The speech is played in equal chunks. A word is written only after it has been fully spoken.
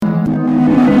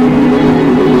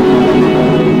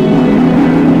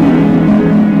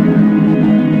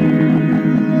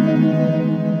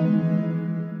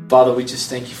Father, we just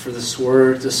thank you for this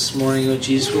word this morning, oh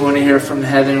Jesus. We want to hear from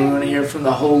heaven. We want to hear from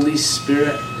the Holy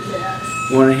Spirit.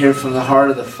 We want to hear from the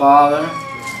heart of the Father.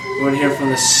 We want to hear from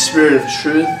the Spirit of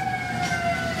truth.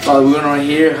 Father, we want to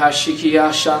hear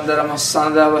Hashikiya Shandara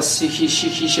Masanda Wasiki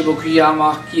Shiki Shibukuya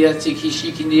Makia Tiki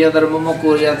Shikindia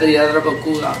Daramokuria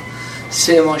Yadrabakura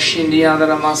Semo Shindia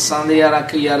Daramasanda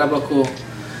Yarakiyarabaku.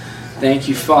 Thank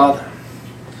you, Father.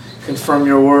 Confirm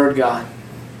your word, God,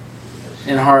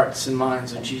 in hearts and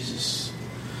minds of Jesus.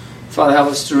 Father, help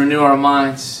us to renew our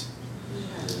minds.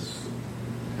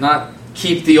 Not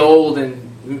keep the old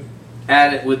and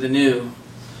add it with the new,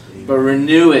 but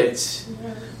renew it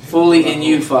fully in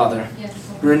you, Father.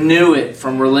 Renew it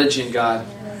from religion, God.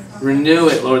 Renew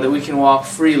it, Lord, that we can walk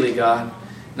freely, God.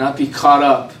 Not be caught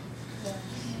up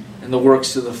in the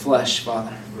works of the flesh,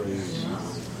 Father.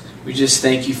 We just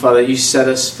thank you, Father, that you set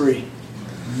us free.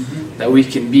 That we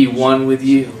can be one with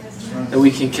you. That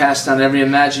we can cast down every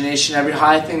imagination, every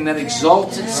high thing that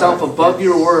exalts itself above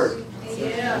your word.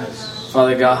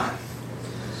 Father God,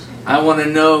 I want to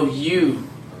know you,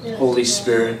 Holy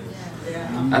Spirit.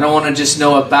 I don't want to just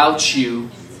know about you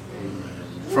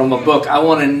from a book. I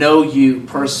want to know you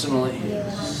personally.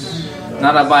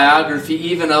 Not a biography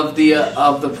even of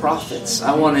the prophets.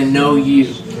 I want to know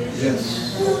you.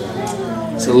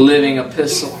 It's a living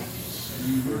epistle.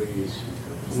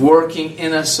 Working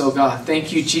in us, oh God.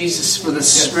 Thank you, Jesus, for the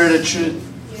Spirit of truth.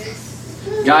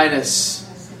 Guide us.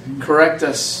 Correct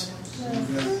us.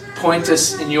 Point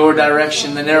us in your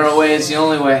direction. The narrow way is the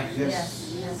only way.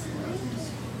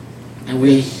 And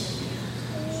we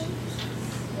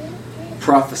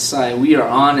prophesy. We are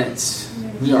on it.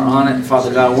 We are on it,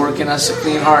 Father God. Work in us a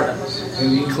clean heart.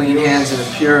 Clean hands and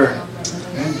a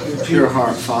pure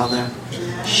heart, Father.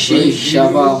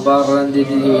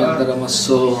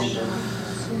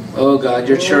 Oh God,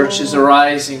 your church is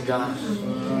arising, God.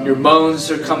 Your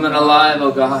bones are coming alive,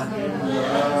 oh God.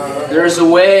 There is a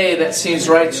way that seems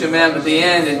right to man, but at the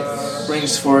end it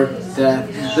brings forth death.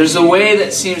 There's a way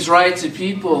that seems right to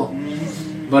people,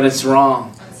 but it's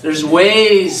wrong. There's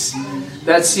ways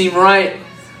that seem right,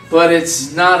 but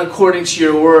it's not according to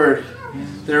your word.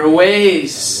 There are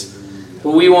ways,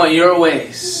 but we want your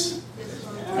ways.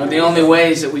 Are the only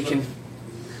ways that we can.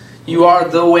 You are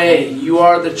the way, you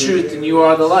are the truth, and you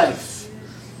are the life.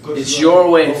 It's your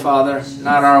way, Father,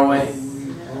 not our way.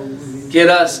 Get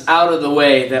us out of the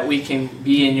way that we can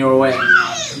be in your way.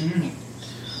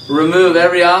 Remove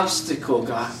every obstacle,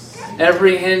 God.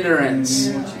 Every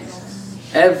hindrance.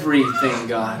 Everything,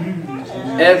 God.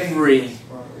 Everything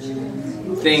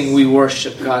we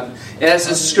worship, God. As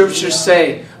the scriptures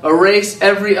say, erase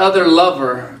every other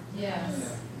lover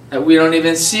that we don't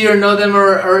even see or know them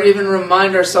or even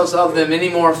remind ourselves of them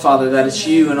anymore, Father, that it's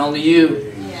you and only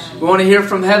you. We want to hear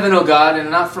from heaven, oh God, and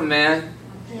not from man.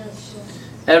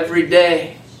 Every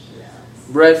day,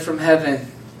 bread from heaven.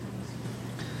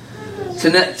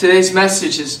 Today's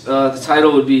message is, the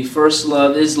title would be, First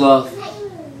Love is Love.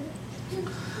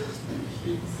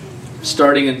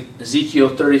 Starting in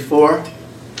Ezekiel 34.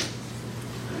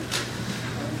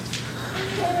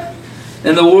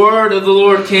 And the word of the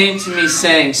Lord came to me,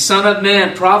 saying, Son of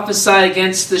man, prophesy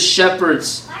against the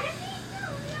shepherds.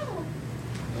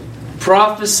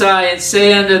 Prophesy and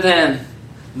say unto them,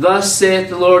 Thus saith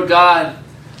the Lord God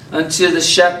unto the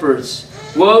shepherds,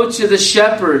 Woe to the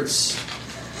shepherds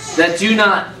that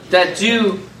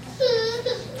do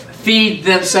feed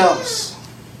themselves.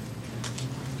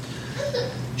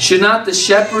 Should not the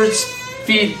shepherds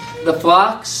feed the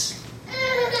flocks?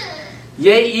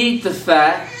 Yea, eat the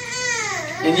fat,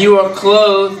 and you are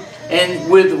clothed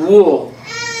and with wool.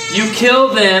 You kill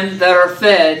them that are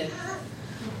fed,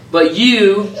 but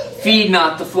you feed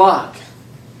not the flock.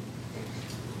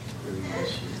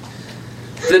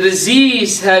 The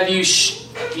disease have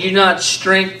you not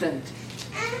strengthened,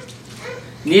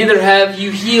 neither have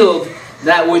you healed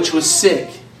that which was sick,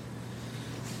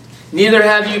 neither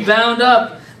have you bound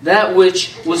up that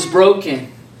which was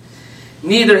broken,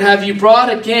 neither have you brought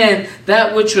again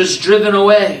that which was driven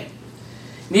away.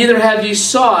 Neither have you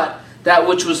sought that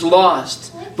which was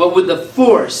lost, but with the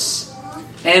force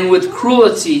and with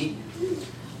cruelty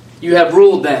you have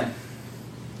ruled them.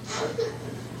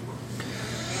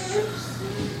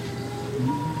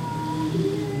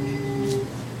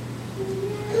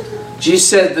 Jesus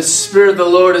said, The Spirit of the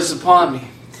Lord is upon me.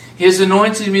 He has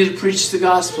anointed me to preach the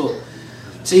gospel,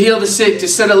 to heal the sick, to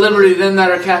set at liberty them that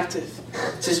are captive,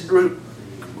 to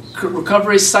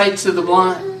recover his sight to the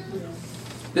blind.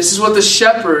 This is what the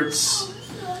shepherds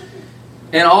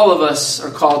and all of us are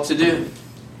called to do.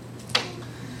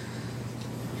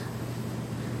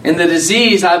 And the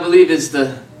disease, I believe, is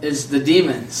the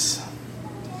demons.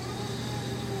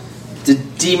 the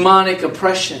demonic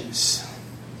oppressions,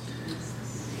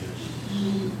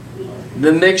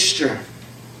 the mixture.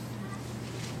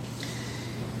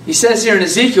 He says here in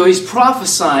Ezekiel, he's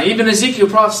prophesying. Even Ezekiel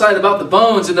prophesied about the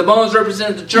bones, and the bones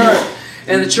represented the church.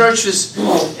 And the church was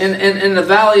in the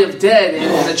valley of dead,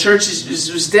 and the church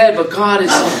was dead, but God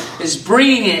is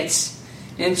bringing it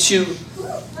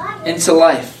into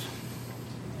life.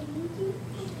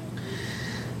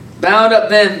 Bound up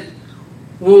then,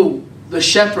 the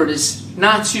shepherd is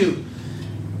not to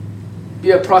be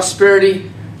a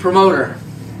prosperity promoter.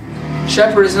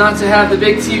 Shepherd is not to have the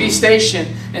big TV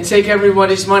station and take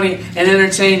everybody's money and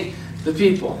entertain the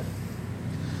people.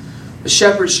 The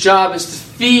shepherd's job is to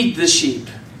feed the sheep.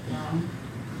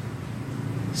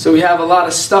 So we have a lot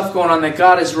of stuff going on that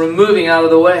God is removing out of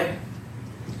the way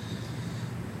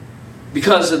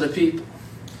because of the people.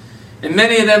 And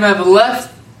many of them have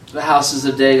left the houses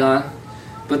of Dagon,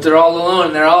 but they're all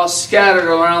alone. They're all scattered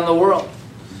around the world.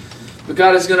 But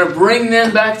God is going to bring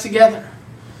them back together.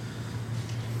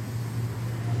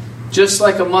 Just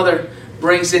like a mother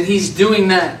brings, and He's doing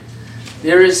that.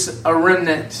 There is a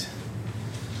remnant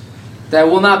that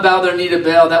will not bow their knee to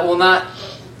Baal, that will not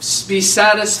be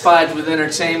satisfied with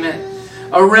entertainment.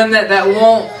 A remnant that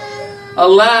won't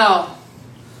allow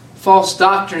false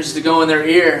doctrines to go in their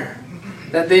ear.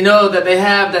 That they know that they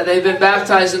have, that they've been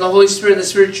baptized in the Holy Spirit, the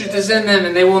Spirit of truth is in them,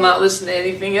 and they will not listen to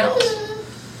anything else.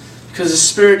 Because the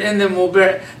Spirit in them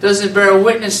doesn't bear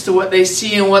witness to what they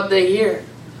see and what they hear.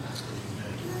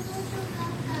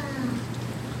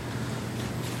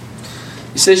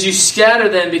 He says, you scatter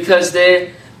them because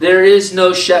there is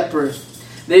no shepherd.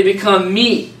 They become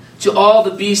meat to all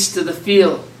the beasts of the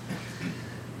field.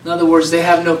 In other words, they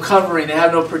have no covering, they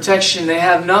have no protection, they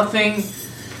have nothing.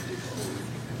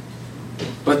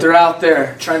 But they're out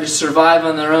there trying to survive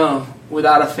on their own,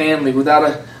 without a family,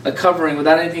 without a covering,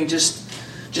 without anything, just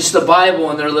the Bible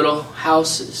in their little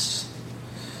houses.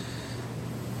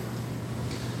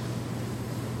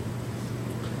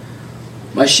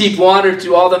 My sheep wandered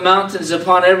through all the mountains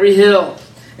upon every hill,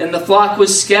 and the flock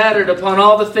was scattered upon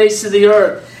all the face of the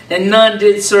earth, and none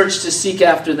did search to seek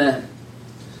after them.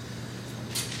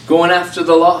 Going after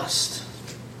the lost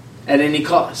at any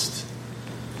cost.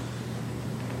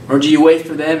 Or do you wait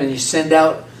for them and you send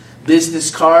out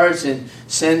business cards and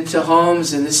send to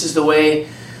homes, and this is the way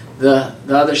the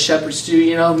other shepherds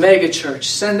do, mega church.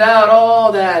 Send out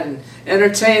all that and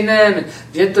entertain them and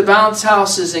get the bounce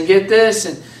houses and get this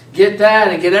and get that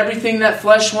and get everything that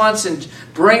flesh wants and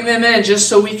bring them in just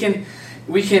so we can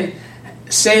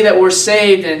say that we're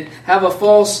saved and have a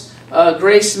false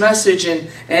grace message and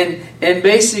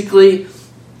basically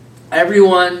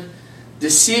everyone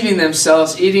deceiving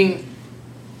themselves, eating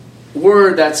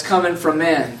word that's coming from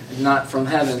man and not from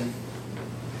heaven.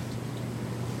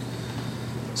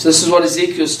 So this is what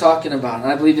Ezekiel's talking about,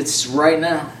 and I believe it's right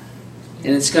now,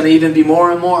 and it's going to even be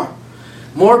more and more.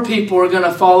 More people are going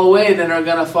to fall away than are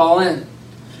going to fall in.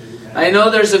 I know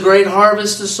there's a great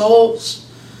harvest of souls.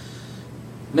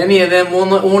 Many of them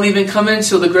won't even come in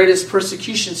until the greatest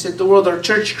persecutions hit the world. Our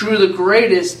church grew the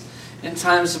greatest in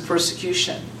times of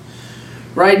persecution.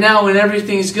 Right now, when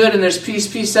everything's good and there's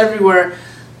peace everywhere,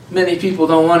 many people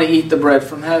don't want to eat the bread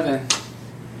from heaven.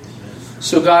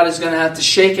 So God is going to have to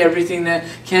shake everything that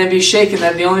can be shaken.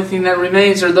 That the only thing that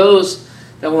remains are those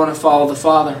that want to follow the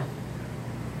Father.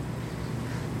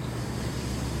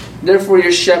 Therefore,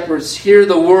 your shepherds, hear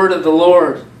the word of the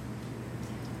Lord.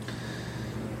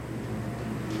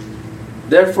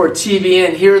 Therefore,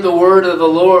 TBN, hear the word of the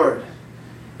Lord.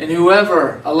 And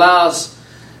whoever allows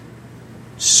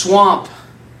swamp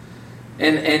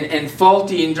and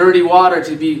faulty and dirty water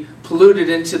to be polluted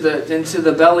into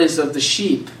the bellies of the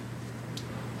sheep.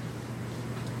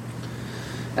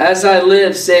 As I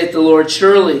live, saith the Lord,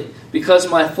 surely, because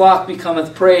my flock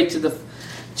becometh prey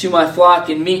to my flock,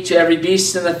 and meat to every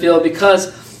beast in the field,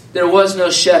 because there was no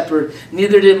shepherd,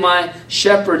 neither did my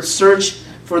shepherds search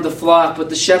for the flock, but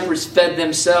the shepherds fed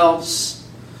themselves,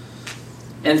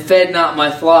 and fed not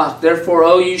my flock. Therefore,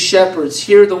 O you shepherds,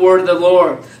 hear the word of the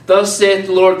Lord. Thus saith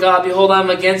the Lord God, behold, I am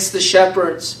against the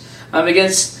shepherds. I am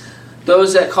against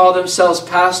those that call themselves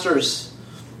pastors.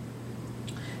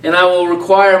 And I will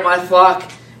require my flock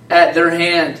at their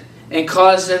hand, and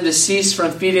cause them to cease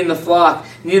from feeding the flock.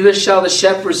 Neither shall the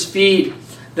shepherds feed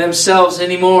themselves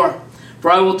any more.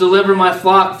 For I will deliver my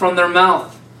flock from their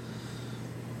mouth.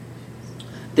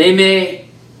 They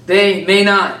may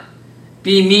not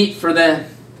be meat for them.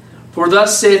 For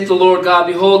thus saith the Lord God,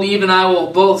 behold, even I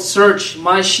will both search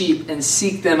my sheep and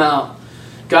seek them out.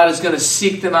 God is going to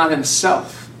seek them out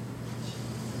Himself.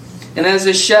 And as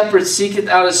a shepherd seeketh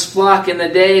out his flock in the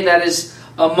day that is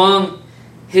among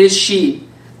his sheep,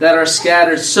 that are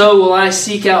scattered, so will I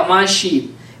seek out my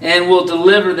sheep, and will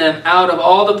deliver them out of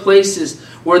all the places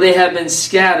where they have been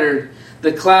scattered,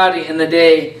 the cloudy and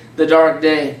the dark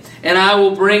day. And I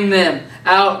will bring them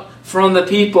out from the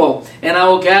people, and I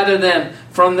will gather them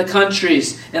from the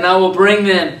countries, and I will bring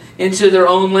them into their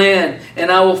own land,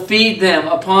 and I will feed them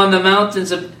upon the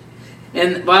mountains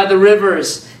and by the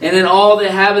rivers, and in all the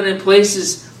inhabited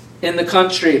places in the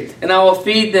country. And I will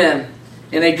feed them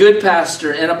in a good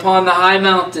pasture, and upon the high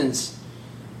mountains,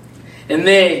 and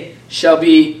they shall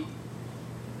be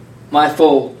my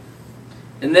fold.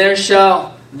 And there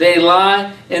shall they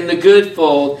lie in the good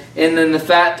fold, and in the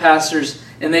fat pastures,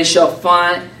 and they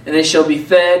shall be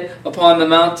fed upon the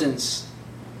mountains.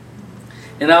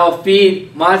 And I will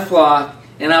feed my flock,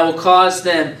 and I will cause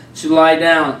them to lie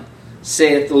down,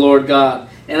 saith the Lord God.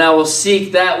 And I will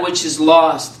seek that which is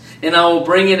lost, and I will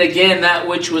bring it again, that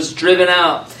which was driven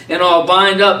out. And I will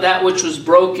bind up that which was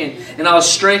broken, and I will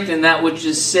strengthen that which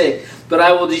is sick. But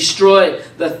I will destroy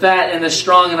the fat and the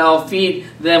strong, and I will feed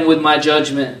them with my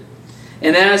judgment.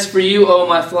 And as for you, O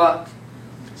my flock,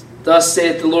 thus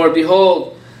saith the Lord,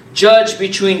 behold, judge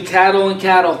between cattle and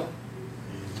cattle,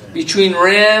 between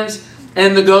rams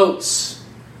and the goats.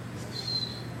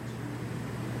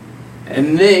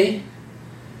 And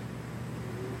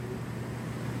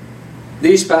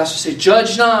these pastors say,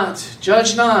 judge not,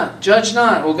 judge not, judge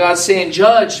not. Well, God's saying,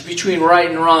 judge between right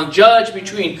and wrong. Judge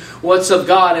between what's of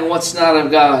God and what's not of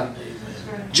God.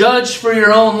 Judge for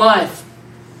your own life.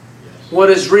 What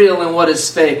is real and what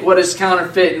is fake. What is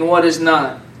counterfeit and what is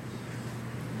not.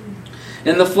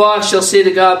 And the flock shall say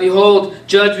to God, behold,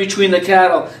 judge between the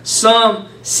cattle. Some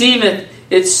seemeth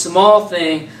it small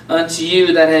thing unto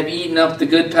you that have eaten up the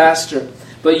good pasture.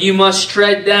 But you must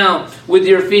tread down with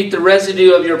your feet the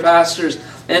residue of your pastures,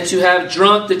 and to have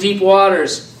drunk the deep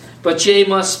waters. But ye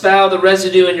must foul the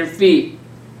residue in your feet.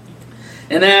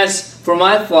 And as for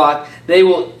my flock, they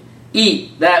will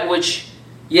eat that which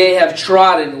ye have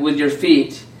trodden with your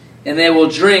feet, and they will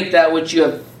drink that which you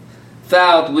have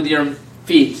fouled with your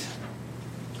feet.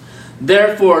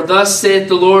 Therefore, thus saith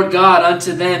the Lord God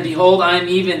unto them, behold, I am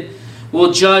even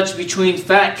will judge between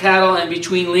fat cattle and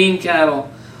between lean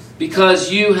cattle,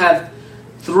 because you have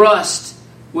thrust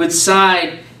with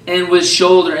side and with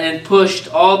shoulder, and pushed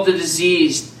all the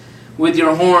diseased with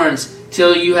your horns,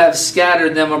 till you have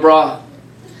scattered them abroad.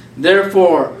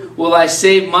 Therefore will I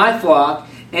save my flock,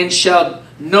 and shall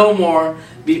no more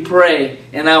be prey,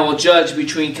 and I will judge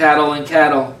between cattle and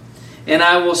cattle. And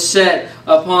I will set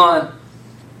up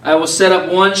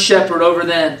one shepherd over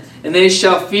them, and they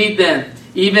shall feed them,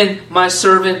 even my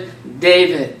servant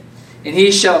David. And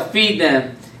he shall feed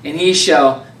them, and he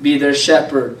shall be their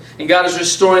shepherd. And God is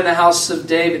restoring the house of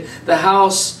David, the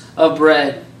house of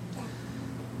bread.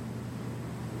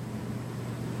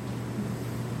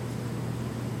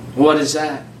 What is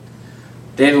that?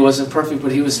 David wasn't perfect,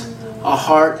 but he was a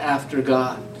heart after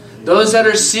God. Those that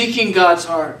are seeking God's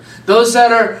heart. Those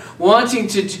that are wanting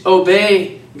to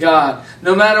obey God.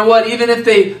 No matter what, even if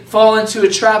they fall into a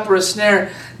trap or a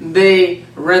snare, they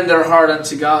rend their heart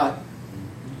unto God.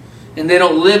 And they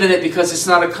don't live in it because it's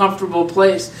not a comfortable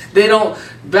place. They don't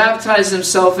baptize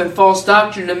themselves in false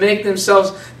doctrine to make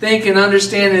themselves think and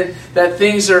understand that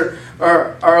things are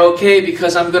okay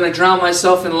because I'm going to drown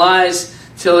myself in lies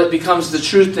till it becomes the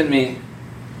truth in me.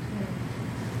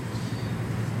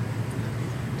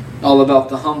 All about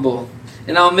the humble.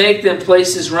 And I'll make them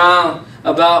places round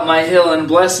about my hill and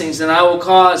blessings, and I will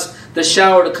cause the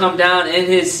shower to come down in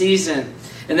his season,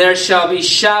 and there shall be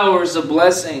showers of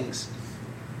blessings.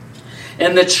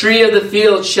 And the tree of the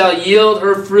field shall yield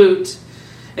her fruit,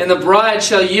 and the bride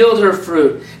shall yield her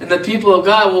fruit, and the people of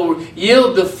God will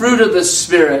yield the fruit of the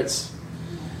Spirit.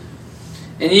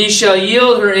 And ye shall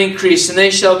yield her increase, and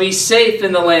they shall be safe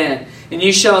in the land. And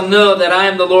ye shall know that I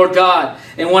am the Lord God.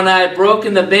 And when I have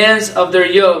broken the bands of their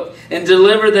yoke, and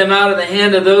delivered them out of the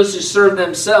hand of those who serve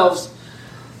themselves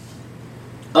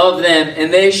of them,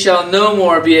 and they shall no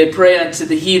more be a prey unto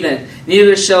the heathen,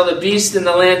 neither shall the beast in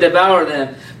the land devour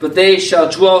them, but they shall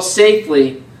dwell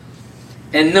safely,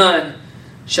 and none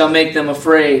shall make them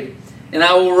afraid. And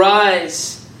I will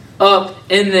rise up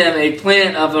in them a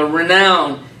plant of a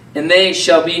renown, and they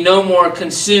shall be no more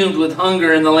consumed with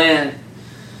hunger in the land.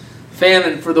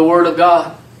 Famine for the word of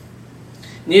God.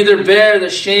 Neither bear the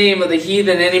shame of the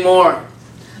heathen any more.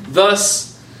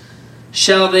 Thus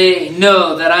shall they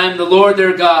know that I am the Lord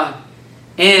their God,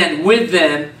 and with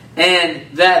them,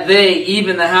 and that they,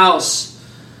 even the house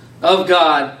of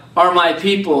God, are my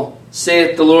people,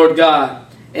 saith the Lord God.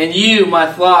 And you,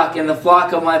 my flock, and the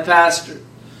flock of my pastor,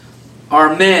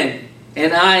 are men,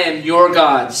 and I am your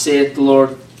God, saith the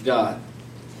Lord God.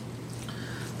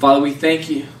 Father, we thank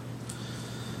you.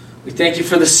 We thank you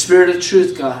for the Spirit of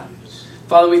truth, God.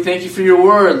 Father, we thank you for your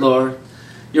word, Lord.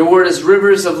 Your word is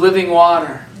rivers of living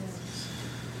water.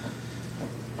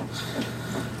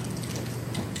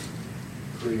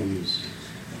 Praise.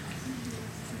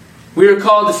 We are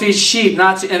called to feed sheep,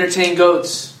 not to entertain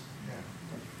goats.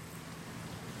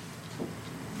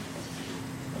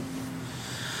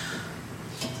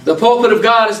 The pulpit of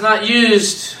God is not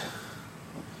used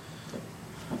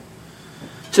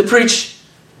to preach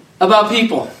about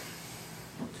people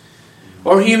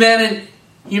or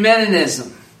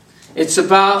humanism. It's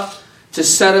about to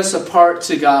set us apart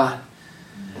to God,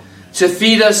 to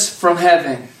feed us from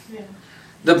heaven,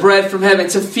 the bread from heaven,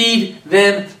 to feed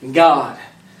them God.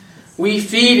 We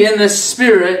feed in the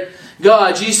Spirit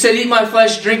God. Jesus said, eat my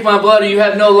flesh, drink my blood, or you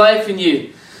have no life in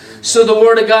you. So the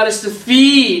Word of God is to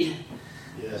feed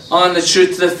on the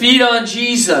truth, to feed on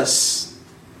Jesus.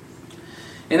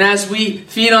 And as we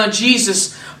feed on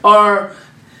Jesus, our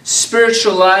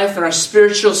spiritual life and our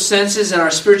spiritual senses and our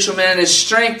spiritual man is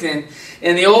strengthened,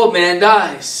 and the old man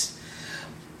dies.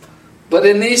 But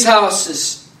in these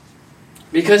houses,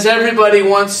 because everybody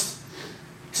wants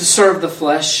to serve the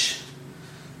flesh,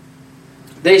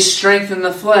 they strengthen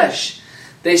the flesh.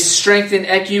 They strengthen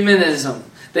ecumenism.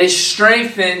 They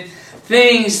strengthen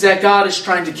things that God is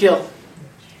trying to kill.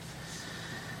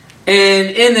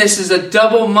 And in this is a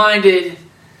double-minded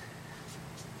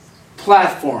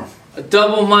platform, a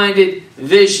double-minded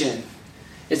vision.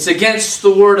 It's against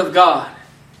the Word of God.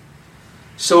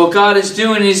 So what God is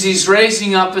doing is He's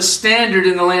raising up a standard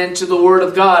in the land to the Word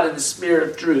of God and the Spirit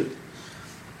of truth.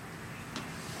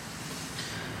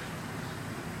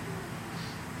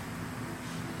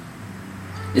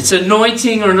 It's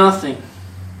anointing or nothing.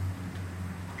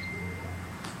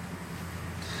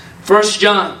 1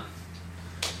 John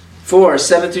 4,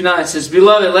 7-9 says,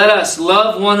 Beloved, let us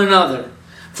love one another,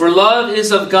 for love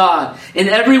is of God, and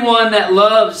everyone that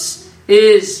loves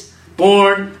is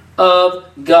born of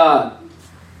God,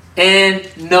 and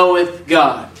knoweth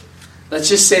God. Let's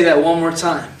just say that one more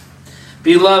time.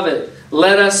 Beloved,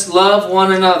 let us love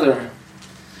one another,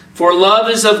 for love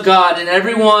is of God, and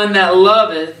everyone that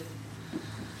loveth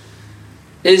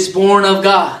is born of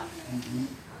God.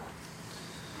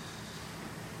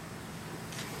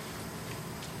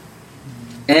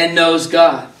 And knows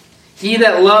God. He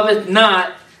that loveth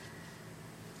not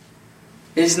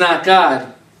is not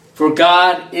God, for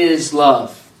God is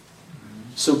love.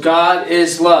 So God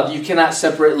is love. You cannot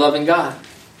separate love and God.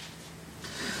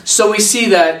 So we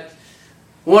see that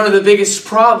one of the biggest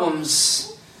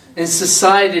problems in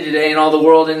society today, in all the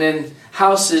world, and in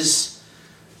houses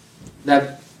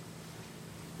that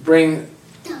bring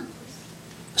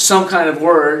some kind of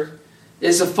word,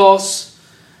 is a false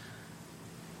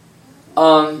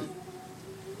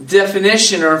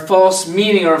definition or a false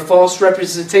meaning or a false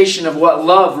representation of what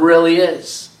love really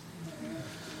is.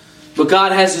 But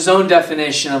God has His own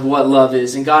definition of what love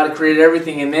is. And God created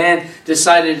everything. And man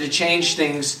decided to change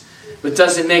things, but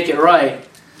doesn't make it right.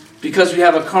 Because we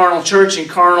have a carnal church and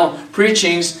carnal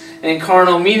preachings and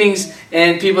carnal meetings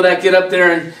and people that get up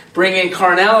there and bring in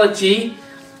carnality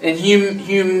and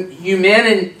humanism.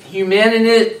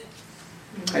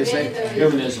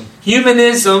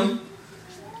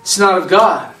 It's not of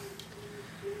God.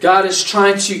 God is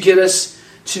trying to get us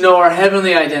to know our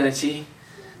heavenly identity,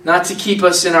 not to keep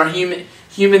us in our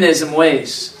humanism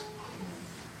ways.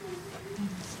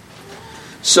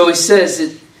 So He says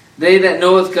that they that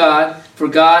knoweth God, for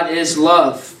God is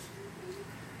love.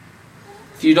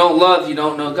 If you don't love, you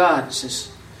don't know God. It says,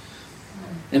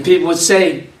 and people would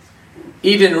say,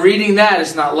 even reading that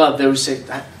is not love. They would say,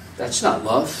 that's not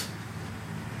love.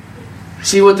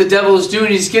 See what the devil is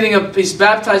doing? He's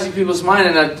baptizing people's mind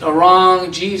in a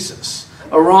wrong Jesus,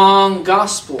 a wrong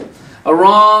gospel, a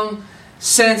wrong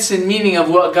sense and meaning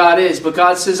of what God is. But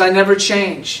God says, I never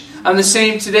change. I'm the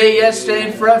same today, yesterday,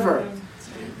 and forever.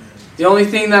 The only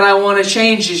thing that I want to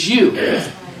change is you.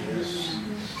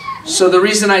 So the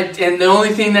only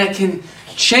thing that can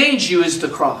change you is the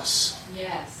cross.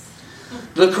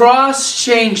 The cross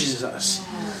changes us.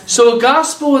 So a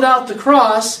gospel without the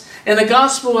cross and a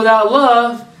gospel without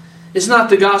love is not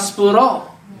the gospel at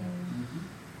all.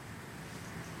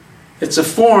 It's a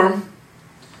form.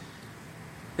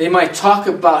 They might talk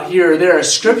about here or there a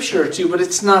scripture or two, but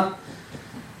it's not,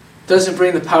 doesn't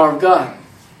bring the power of God.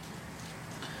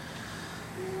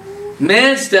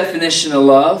 Man's definition of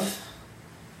love: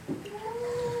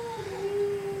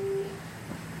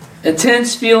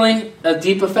 intense feeling of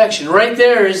deep affection. Right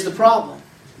there is the problem.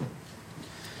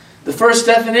 The first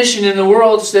definition in the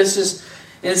world says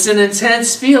it's an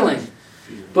intense feeling.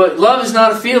 But love is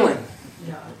not a feeling.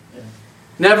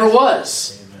 Never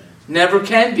was. Never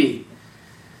can be.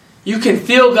 You can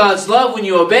feel God's love when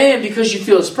you obey Him because you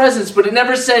feel His presence, but it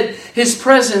never said His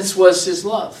presence was His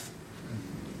love.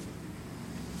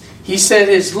 He said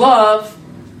His love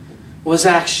was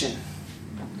action.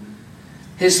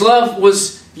 His love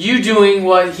was you doing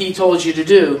what He told you to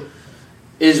do,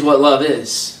 is what love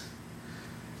is.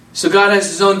 So God has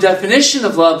His own definition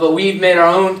of love, but we've made our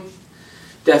own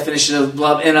definition of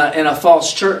love in a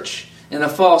false church, in a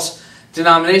false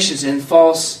denominations, in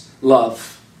false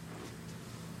love.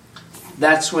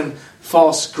 That's when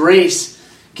false grace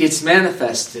gets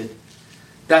manifested.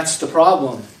 That's the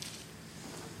problem.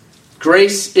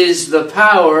 Grace is the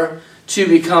power to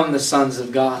become the sons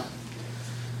of God.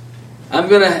 I'm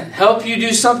going to help you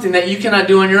do something that you cannot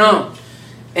do on your own.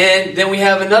 And then we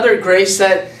have another grace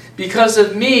that because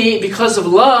of me, because of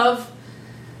love,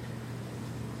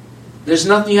 there's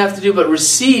nothing you have to do but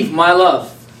receive my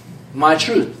love, my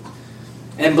truth,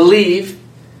 and believe,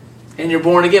 and you're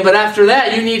born again. But after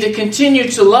that, you need to continue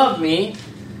to love me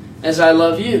as I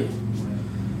love you.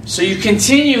 So you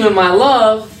continue in my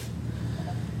love,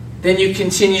 then you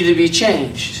continue to be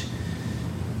changed.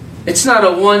 It's not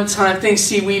a one-time thing.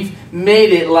 See, we've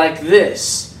made it like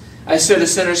this. I said a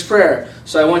sinner's prayer.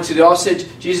 So I went to the altar, said,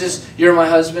 Jesus, you're my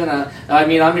husband.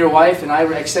 I'm your wife, and I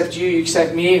accept you. You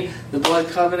accept me, the blood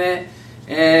covenant,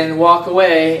 and walk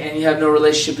away, and you have no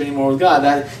relationship anymore with God.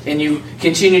 And you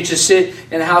continue to sit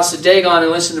in the house of Dagon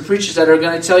and listen to preachers that are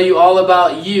going to tell you all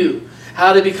about you,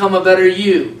 how to become a better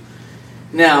you.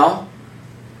 Now,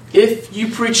 if you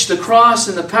preach the cross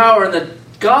and the power and the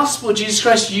gospel of Jesus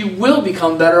Christ, you will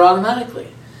become better automatically.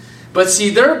 But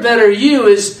see, their better you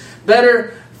is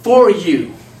better for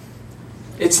you.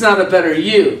 It's not a better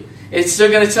you.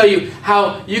 They're going to tell you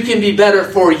how you can be better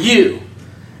for you.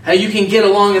 How you can get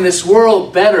along in this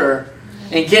world better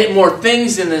and get more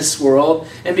things in this world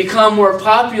and become more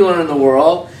popular in the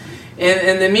world. And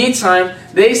in the meantime,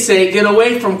 they say, get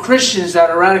away from Christians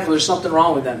that are radical. There's something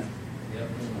wrong with them.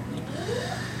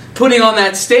 Putting on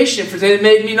that station for they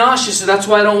made me nauseous, so that's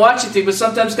why I don't watch anything. But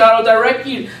sometimes God will direct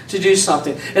you to do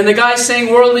something. And the guy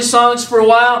sang worldly songs for a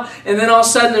while, and then all of a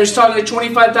sudden there's talking to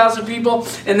 25,000 people,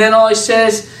 and then all he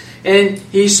says, and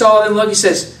he saw them look, he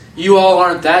says, you all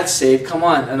aren't that saved. Come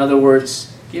on. In other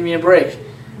words, give me a break.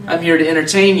 I'm here to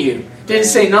entertain you. Didn't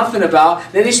say nothing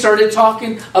about. Then he started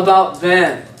talking about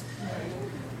them.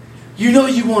 You know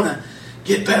you want to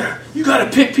get better. You got to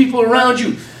pick people around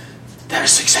you that are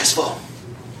successful.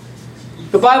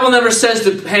 The Bible never says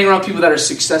to hang around people that are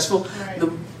successful.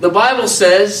 The Bible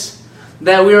says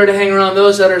that we are to hang around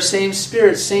those that are same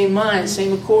spirit, same mind,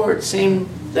 same accord, same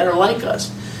that are like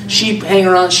us. Sheep hang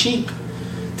around sheep.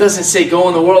 It doesn't say go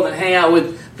in the world and hang out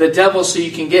with the devil so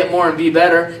you can get more and be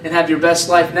better and have your best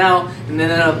life now and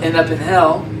then end up in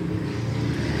hell.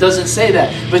 It doesn't say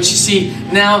that. But you see,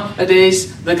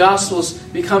 nowadays the gospel's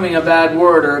becoming a bad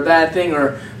word or a bad thing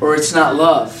or it's not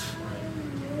love.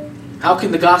 How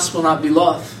can the gospel not be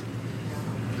love?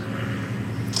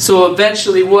 So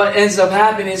eventually what ends up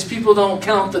happening is people don't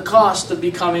count the cost of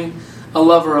becoming a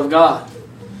lover of God.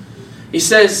 He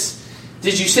says,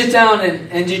 did you sit down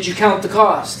and did you count the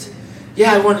cost?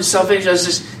 Yeah, I wanted salvation. I was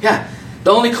just,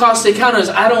 the only cost they count is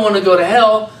I don't want to go to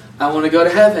hell, I want to go to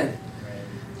heaven.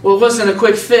 Well, it wasn't a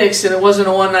quick fix and it wasn't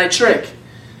a one-night trick.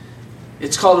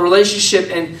 It's called a relationship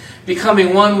and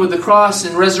becoming one with the cross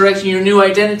and resurrecting your new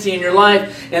identity in your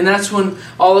life. And that's when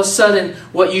all of a sudden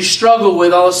what you struggle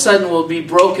with all of a sudden will be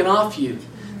broken off you.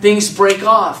 Things break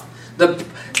off.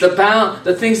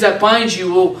 The things that bind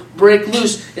you will break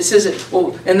loose. It says it.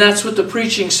 Oh, and that's what the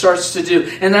preaching starts to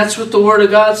do. And that's what the Word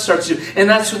of God starts to do. And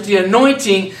that's what the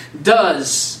anointing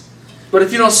does. But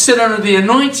if you don't sit under the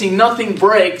anointing, nothing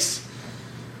breaks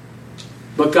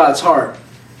but God's heart.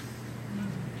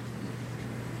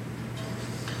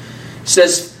 It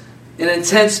says, an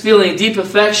intense feeling, deep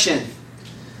affection.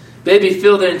 Baby,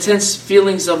 feel the intense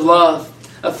feelings of love.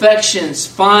 Affections,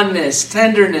 fondness,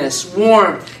 tenderness,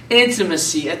 warmth,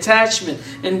 intimacy, attachment,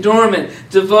 endurement,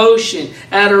 devotion,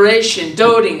 adoration,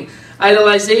 doting,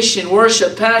 idolization,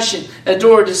 worship, passion,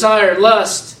 adore, desire,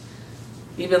 lust.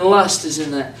 Even lust is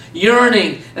in that.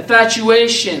 Yearning,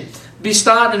 infatuation,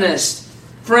 bestotedness,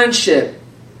 friendship,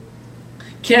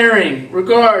 caring,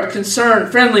 regard,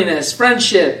 concern, friendliness,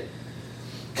 friendship,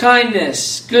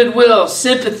 kindness, goodwill,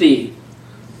 sympathy,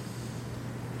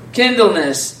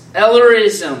 kindleness,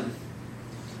 Ellerism.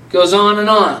 Goes on and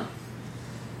on.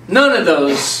 None of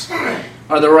those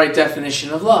are the right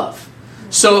definition of love.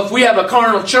 So if we have a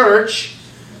carnal church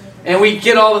and we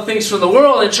get all the things from the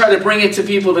world and try to bring it to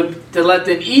people to let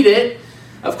them eat it,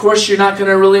 of course you're not going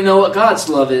to really know what God's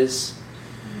love is.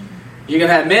 You're going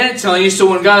to have men telling you, so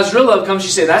when God's real love comes,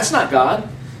 you say, that's not God.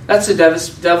 That's the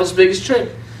devil's biggest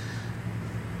trick.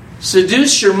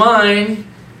 Seduce your mind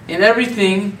in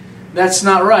everything that's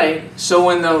not right. So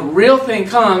when the real thing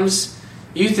comes,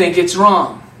 you think it's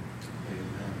wrong.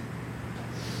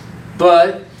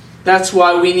 But that's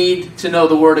why we need to know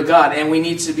the Word of God. And we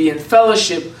need to be in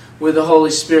fellowship with the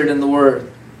Holy Spirit and the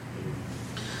Word.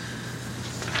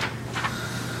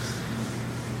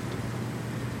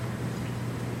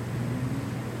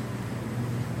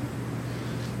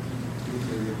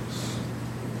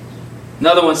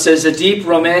 Another one says a deep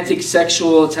romantic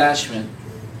sexual attachment.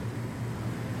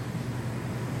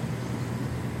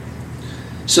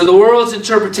 So the world's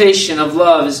interpretation of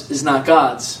love is not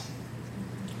God's.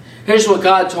 Here's what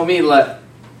God told me.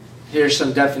 Here's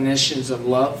some definitions of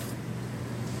love.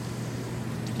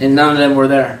 And none of them were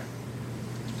there.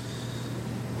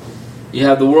 You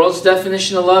have the world's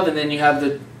definition of love, and then you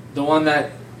have the one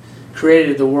that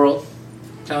created the world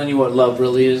telling you what love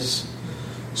really is.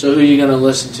 So who are you going to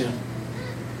listen to?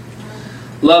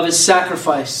 Love is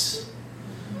sacrifice.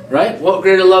 Right? What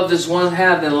greater love does one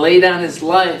have than lay down his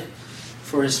life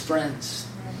for his friends?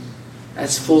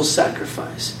 That's full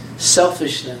sacrifice.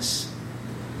 Selfishness.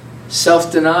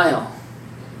 Self-denial.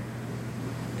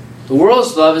 The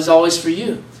world's love is always for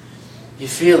you. You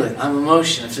feel it. I'm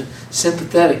emotional. I'm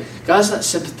sympathetic. God's not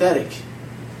sympathetic.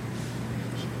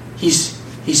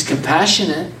 He's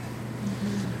compassionate.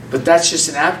 But that's just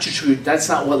an aptitude. That's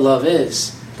not what love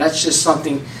is. That's just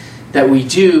something that we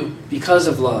do because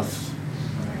of love.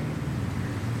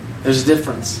 There's a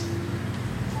difference.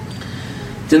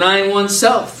 Denying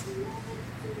oneself.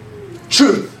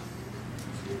 Truth.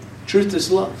 Truth is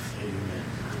love.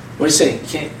 What do you say?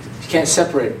 You can't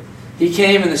separate it. He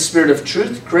came in the spirit of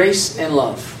truth, grace, and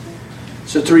love.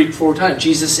 So 3-4 times.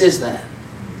 Jesus is that.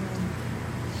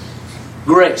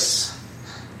 Grace.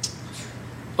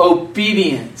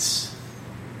 Obedience.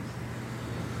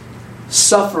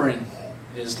 Suffering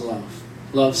is love.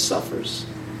 Love suffers.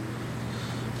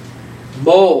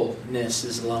 Boldness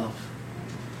is love.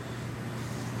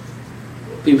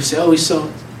 People say, oh, he's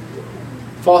so...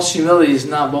 False humility is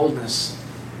not boldness.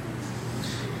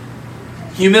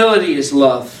 Humility is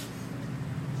love.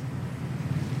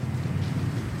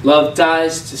 Love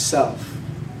dies to self.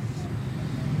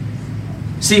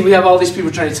 See, we have all these people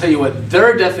trying to tell you what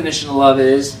their definition of love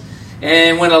is.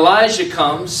 And when Elijah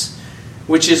comes,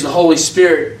 which is the Holy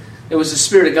Spirit, it was the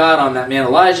Spirit of God on that man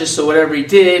Elijah. So whatever he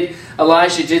did,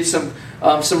 Elijah did some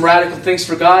radical things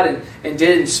for God and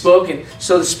did and spoke. And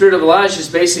so the Spirit of Elijah is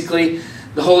basically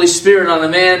the Holy Spirit on a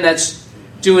man that's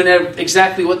doing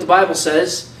exactly what the Bible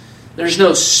says. There's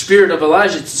no Spirit of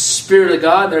Elijah. It's the Spirit of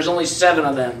God. There's only 7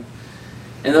 of them.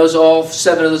 And all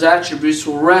 7 of those attributes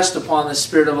will rest upon the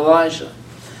Spirit of Elijah.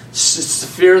 It's the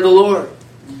fear of the Lord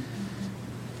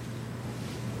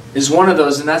is one of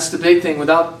those. And that's the big thing.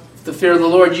 Without the fear of the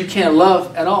Lord, you can't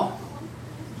love at all.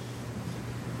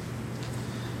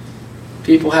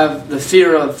 People have the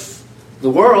fear of the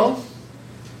world,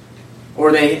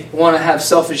 or they want to have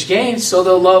selfish gains, so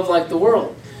they'll love like the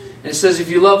world. And it says if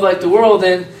you love like the world,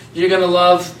 then you're going to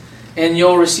love and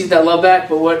you'll receive that love back.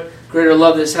 But what greater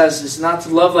love this has is not to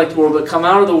love like the world, but come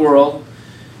out of the world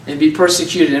and be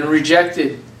persecuted and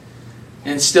rejected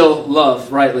and still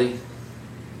love rightly.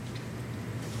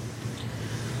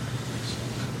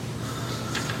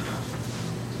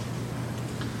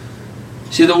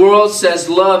 See, the world says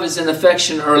love is an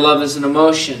affection or love is an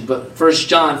emotion. But 1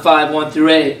 John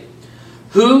 5:1-8.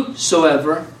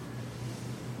 Whosoever,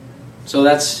 so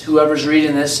that's whoever's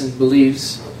reading this and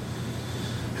believes.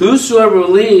 Whosoever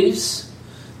believes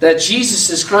that Jesus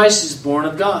is Christ is born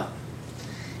of God.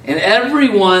 And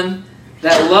everyone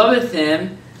that loveth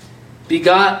Him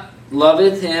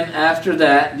loveth Him after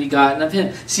that begotten of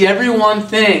Him. See, everyone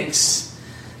thinks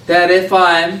that if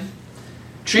I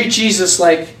treat Jesus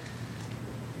like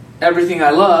everything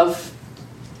I love,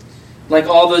 like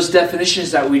all those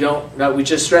definitions that we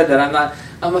just read, that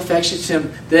I'm affectionate to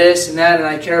Him, this and that, and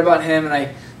I care about Him, and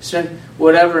I spend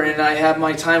whatever, and I have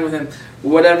my time with Him,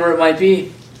 whatever it might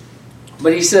be.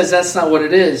 But He says that's not what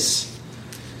it is.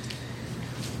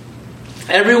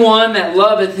 Everyone that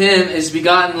loveth Him is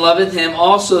begotten, loveth Him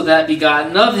also that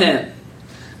begotten of Him.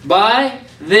 By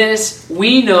this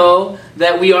we know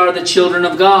that we are the children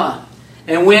of God.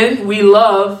 And when we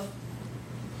love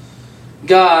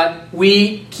God,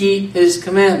 we keep His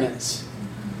commandments.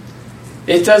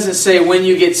 It doesn't say when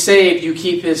you get saved, you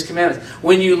keep His commandments.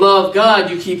 When you love God,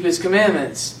 you keep His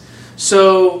commandments.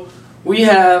 So we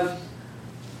have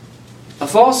a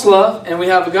false love and we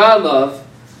have a God love.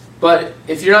 But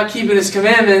if you're not keeping His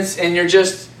commandments and you're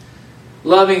just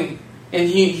loving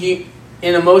in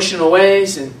emotional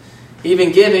ways and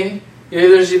even giving,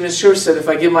 There's even a scripture said, if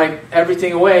I give my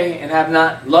everything away and have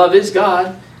not, love is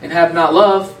God, and have not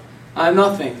love, I'm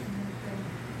nothing.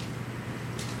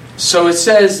 So it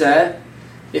says that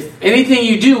if anything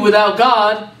you do without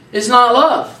God is not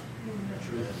love.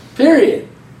 Period.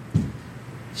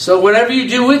 So whatever you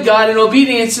do with God in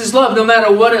obedience is love, no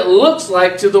matter what it looks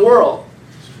like to the world.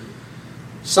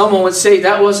 Someone would say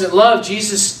that wasn't love.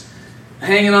 Jesus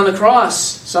hanging on the cross.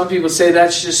 Some people say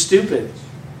that's just stupid.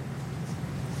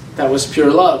 That was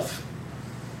pure love.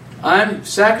 I'm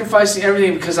sacrificing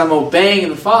everything because I'm obeying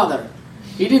the Father.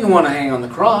 He didn't want to hang on the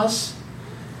cross.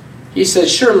 He said,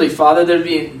 surely, Father, there'd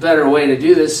be a better way to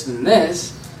do this than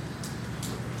this.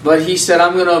 But He said,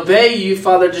 I'm going to obey you,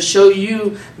 Father, to show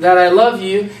you that I love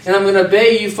you. And I'm going to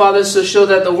obey you, Father, so show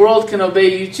that the world can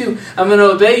obey you too. I'm going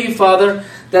to obey you, Father,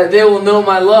 that they will know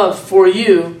my love for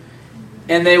you,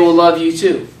 and they will love you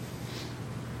too.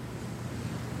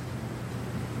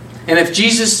 And if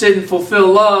Jesus didn't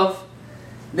fulfill love,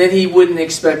 then He wouldn't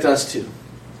expect us to.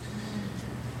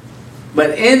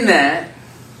 But in that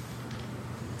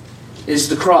is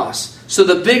the cross. So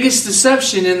the biggest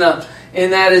deception in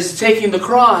that is taking the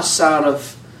cross out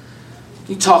of.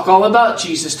 You talk all about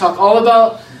Jesus, talk all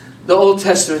about the Old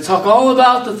Testament, talk all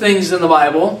about the things in the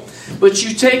Bible, but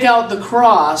you take out the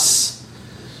cross,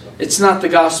 it's not the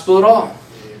gospel at all.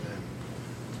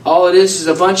 All it is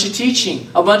a bunch of teaching,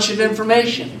 a bunch of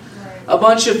information, a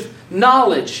bunch of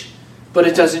knowledge, but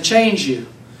it doesn't change you.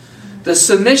 The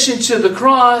submission to the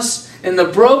cross and the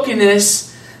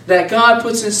brokenness that God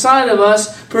puts inside of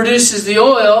us produces the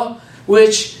oil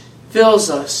which fills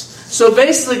us. So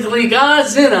basically,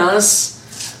 God's in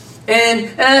us,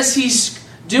 and as He's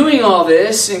doing all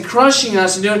this and crushing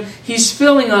us and He's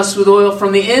filling us with oil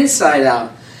from the inside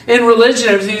out. In religion,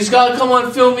 everything is, God, come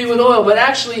on, fill me with oil. But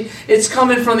actually, it's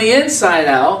coming from the inside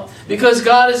out because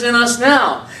God is in us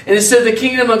now. And it said the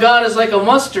kingdom of God is like a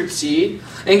mustard seed,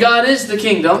 and God is the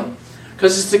kingdom.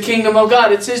 Because it's the kingdom of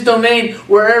God. It's His domain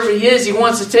wherever He is. He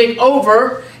wants to take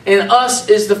over. And us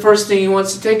is the first thing He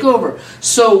wants to take over.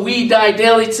 So we die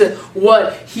daily to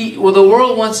what the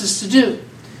world wants us to do.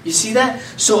 You see that?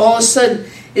 So all of a sudden,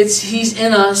 He's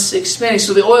in us expanding.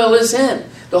 So the oil is Him.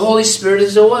 The Holy Spirit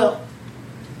is the oil.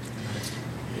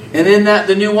 And in that,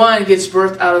 the new wine gets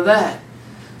birthed out of that.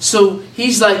 So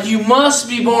He's like, you must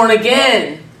be born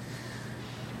again.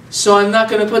 So I'm not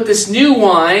going to put this new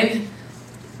wine.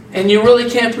 And you really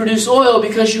can't produce oil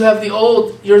because you're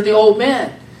the old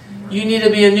man. You need to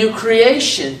be a new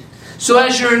creation. So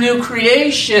as you're a new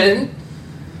creation,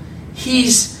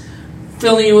 He's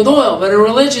filling you with oil. But a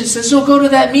religion says, oh, go to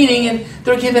that meeting and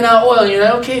they're giving out oil. And you're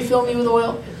like, okay, fill me with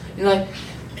oil. You're like,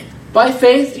 by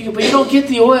faith, but you don't get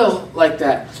the oil like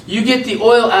that. You get the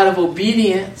oil out of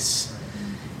obedience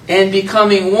and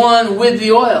becoming one with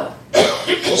the oil.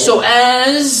 So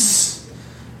as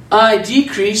I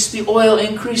decrease, the oil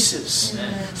increases.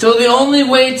 Amen. So the only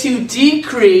way to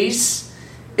decrease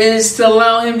is to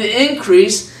allow Him to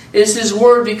increase, is His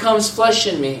Word becomes flesh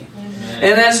in me. Amen.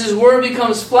 And as His Word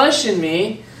becomes flesh in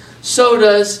me, so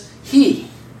does He.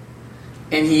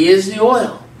 And He is the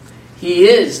oil. He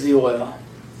is the oil.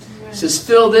 It says,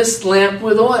 fill this lamp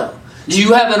with oil. Do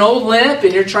you have an old lamp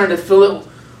and you're trying to fill it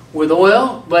with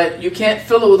oil, but you can't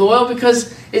fill it with oil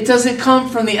because it doesn't come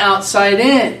from the outside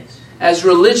in? As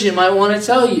religion might want to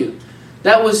tell you.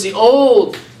 That was the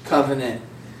old covenant.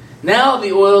 Now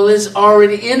the oil is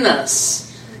already in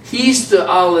us. He's the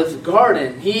olive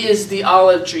garden. He is the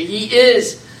olive tree. He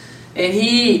is. And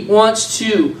He wants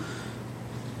to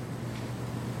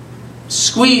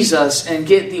squeeze us and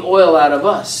get the oil out of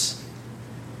us.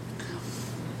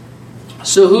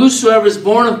 So whosoever is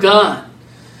born of God,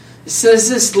 it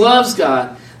says this, loves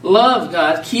God. Love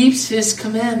God, keeps His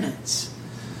commandments.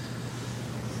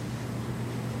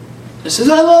 It says,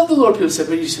 I love the Lord. People say,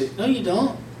 but you say, no, you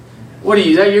don't. What are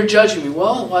you? You're judging me.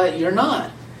 Well, why? You're not.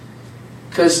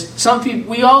 Because some people,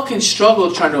 we all can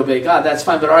struggle trying to obey God. That's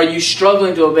fine. But are you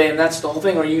struggling to obey Him? That's the whole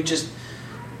thing. Or are you just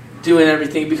doing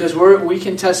everything? Because we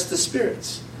can test the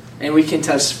spirits. And we can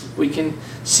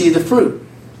see the fruit.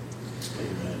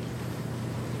 Amen.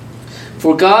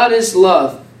 For God is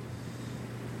love.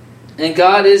 And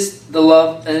God is the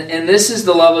love, and this is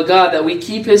the love of God, that we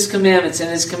keep His commandments,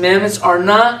 and His commandments are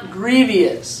not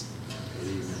grievous.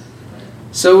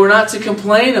 So we're not to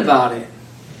complain about it.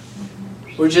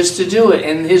 We're just to do it.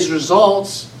 And His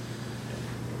results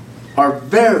are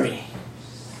very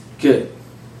good.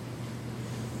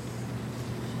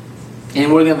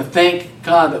 And we're going to thank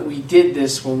God that we did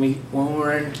this when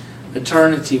we're in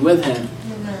eternity with Him.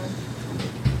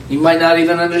 You might not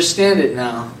even understand it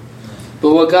now.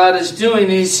 But what God is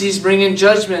doing is He's bringing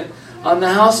judgment on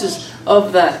the houses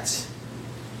of that.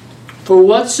 For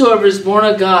whatsoever is born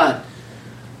of God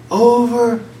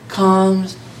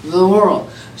overcomes the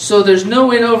world. So there's no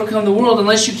way to overcome the world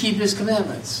unless you keep His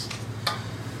commandments.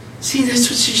 See, that's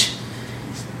what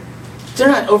they're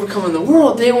not overcoming the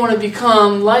world. They want to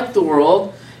become like the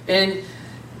world, and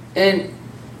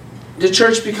the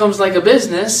church becomes like a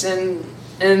business, and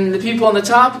the people on the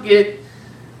top get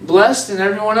blessed, and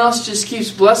everyone else just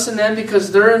keeps blessing them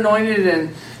because they're anointed and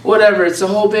whatever. It's a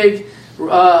whole big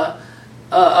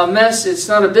a mess. It's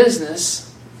not a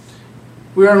business.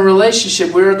 We're in a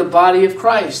relationship. We're the body of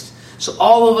Christ. So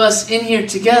all of us in here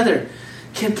together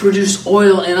can produce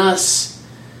oil in us.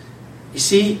 You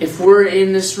see, if we're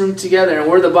in this room together and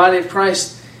we're the body of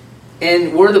Christ,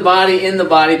 and we're the body in the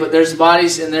body, but there's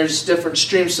bodies and there's different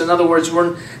streams. So in other words,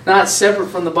 we're not separate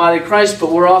from the body of Christ,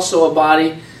 but we're also a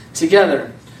body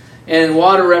together. And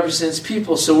water represents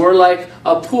people. So we're like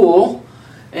a pool,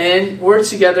 and we're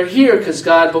together here because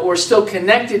God, but we're still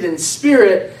connected in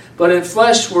spirit, but in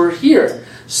flesh we're here.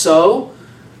 So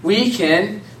we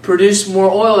can produce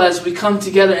more oil as we come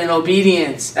together in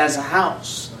obedience as a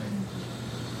house.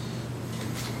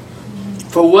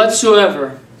 For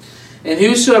whatsoever and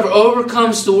whosoever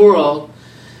overcomes the world,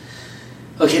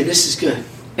 okay, this is good.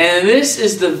 And this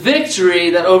is the victory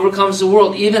that overcomes the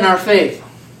world, even our faith.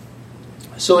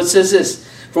 So it says this,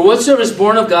 for whatsoever is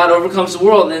born of God overcomes the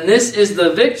world, and this is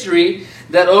the victory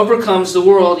that overcomes the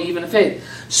world, even faith.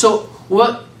 So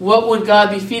what would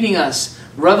God be feeding us?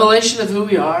 Revelation of who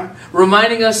we are,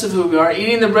 reminding us of who we are,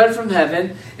 eating the bread from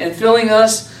heaven, and filling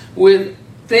us with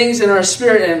things in our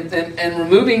spirit, and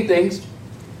removing things,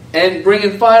 and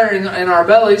bringing fire in our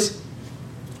bellies.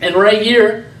 And right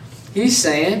here, He's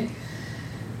saying,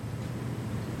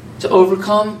 to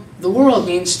overcome the world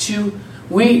means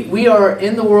we are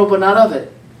in the world but not of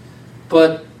it.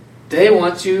 But they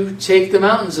want to take the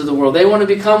mountains of the world. They want to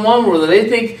become one world. They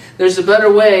think there's a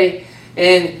better way,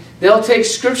 and they'll take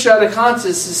Scripture out of context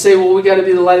and say, well, we got to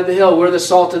be the light of the hill. We're the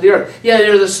salt of the earth. Yeah,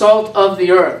 you're the salt of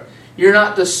the earth. You're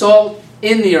not the salt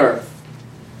in the earth.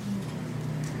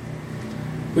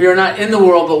 We are not in the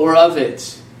world, but we're of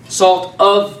it. Salt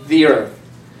of the earth.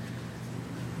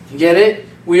 You get it?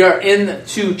 We are in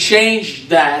to change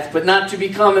that, but not to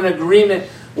become in agreement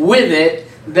with it,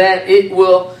 that it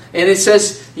will. And it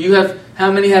says,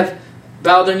 how many have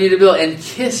bowed their knee to Baal and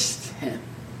kissed him?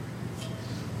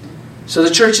 So the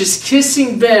church is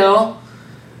kissing Baal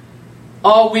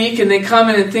all week, and then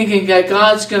coming and thinking that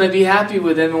God's going to be happy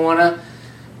with them and want to,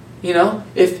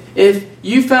 if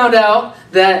you found out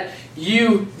that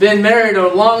you've been married a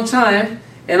long time,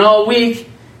 and all week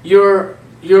your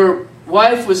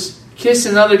wife was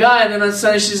kissing another guy, and then on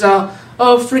Sunday she's all,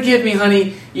 oh, forgive me,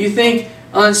 honey. You think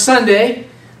on Sunday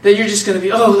that you're just going to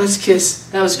be, oh, let's kiss.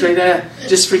 That was great.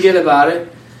 Just forget about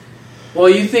it. Well,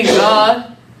 you think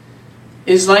God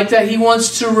is like that. He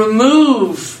wants to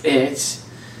remove it.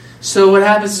 So what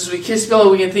happens is we kiss Baal,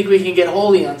 we can think we can get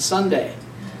holy on Sunday.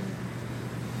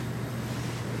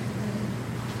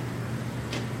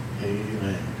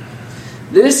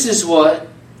 This is what,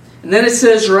 and then it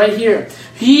says right here,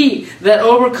 he that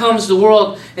overcomes the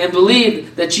world and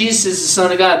believe that Jesus is the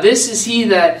Son of God, this is he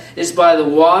that is by the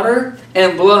water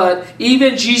and blood,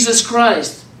 even Jesus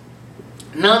Christ,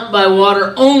 not by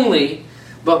water only,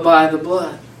 but by the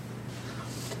blood.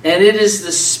 And it is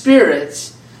the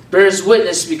Spirit bears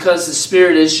witness, because the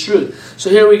Spirit is truth. So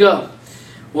here we go.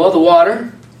 Well, the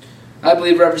water, I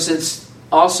believe, represents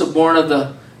also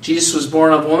Jesus was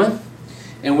born of woman.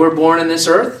 And we're born in this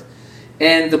earth.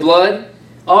 And the blood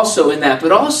also in that.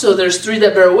 But also there's three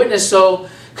that bear witness. So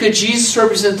could Jesus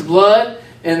represent the blood?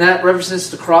 And that represents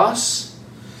the cross.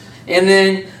 And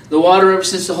then the water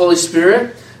represents the Holy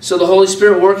Spirit. So the Holy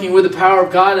Spirit working with the power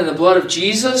of God and the blood of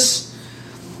Jesus.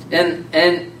 And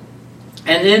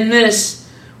in this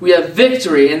we have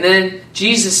victory. And then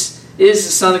Jesus is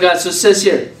the Son of God. So it says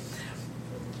here,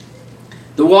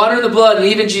 the water and the blood, and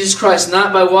even Jesus Christ,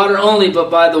 not by water only, but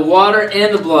by the water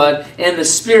and the blood, and the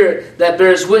Spirit that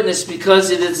bears witness, because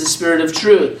it is the Spirit of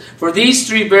truth. For these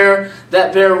three bear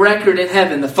record in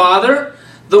heaven: the Father,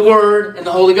 the Word, and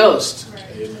the Holy Ghost.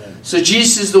 Amen. So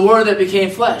Jesus is the Word that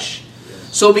became flesh.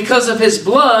 Yes. So because of His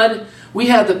blood, we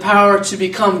have the power to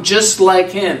become just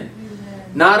like Him.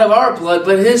 Amen. Not of our blood,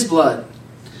 but His blood.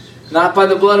 Not by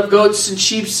the blood of goats and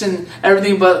sheep and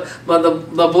everything, but by the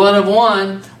blood of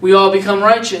one, we all become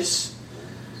righteous.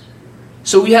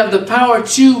 So we have the power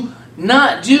to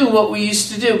not do what we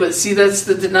used to do. But see, that's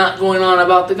the not going on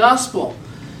about the gospel.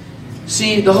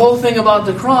 See, the whole thing about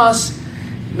the cross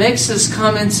makes us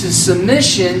come into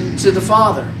submission to the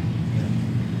Father.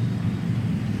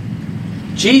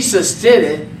 Jesus did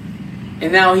it,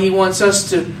 and now He wants us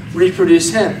to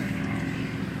reproduce Him.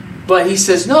 But he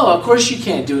says, no, of course you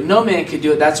can't do it. No man could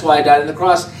do it. That's why I died on the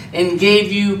cross and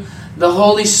gave you the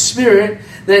Holy Spirit,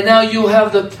 that now you'll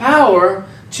have the power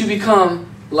to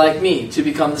become like me, to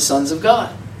become the sons of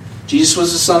God. Jesus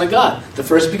was the Son of God, the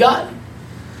first begotten.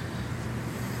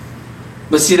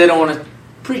 But see, they don't want to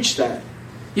preach that.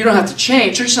 You don't have to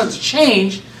change. Church doesn't have to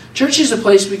change. Church is a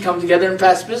place we come together and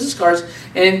pass business cards,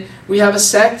 and we have a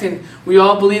sect, and we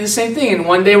all believe the same thing. And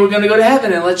one day we're going to go to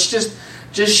heaven, and let's just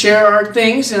share our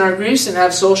things and our griefs and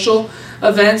have social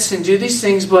events and do these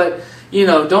things. But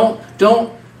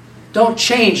don't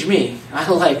change me.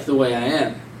 I like the way I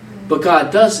am, but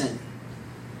God doesn't.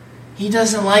 He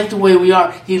doesn't like the way we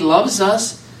are. He loves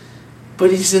us,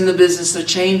 but He's in the business of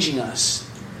changing us,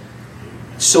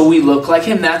 so we look like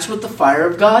Him. That's what the fire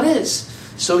of God is.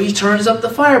 So He turns up the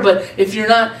fire. But if you're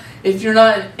not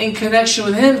in connection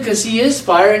with Him, because He is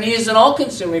fire and He is an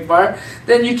all-consuming fire,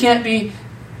 then you can't be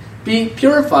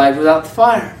purified without the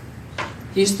fire.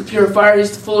 He's the purifier.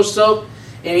 He's the fuller soap,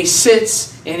 and He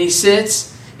sits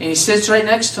right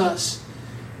next to us.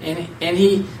 And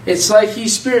it's like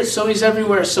He's Spirit, so He's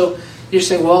everywhere. So you're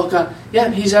saying, well, God,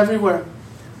 yeah, He's everywhere.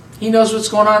 He knows what's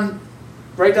going on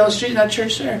right down the street in that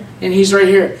church there. And He's right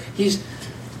here. He's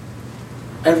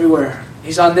everywhere.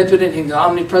 He's omnipotent, He's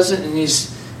omnipresent, and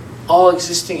He's all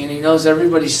existing, and He knows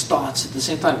everybody's thoughts at the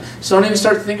same time. So don't even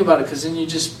start to think about it, because then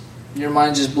your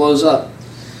mind just blows up.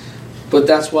 But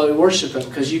that's why we worship Him,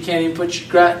 because you can't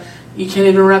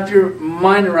even wrap your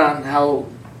mind around how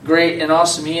great and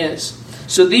awesome He is.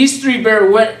 So these three bear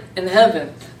witness in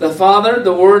heaven: the Father,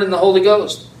 the Word, and the Holy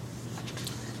Ghost.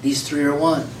 These three are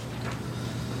one.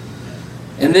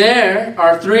 And there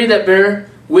are three that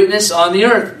bear witness on the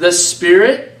earth: the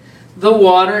Spirit, the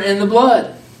water, and the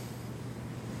blood.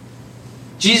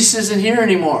 Jesus isn't here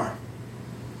anymore.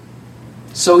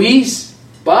 So His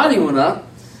body went up,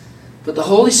 but the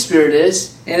Holy Spirit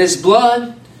is, and His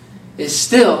blood is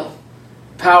still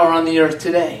power on the earth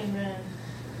today. Amen.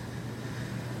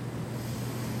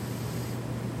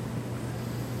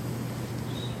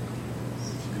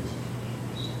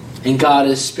 And God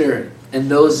is Spirit, and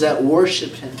those that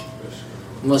worship Him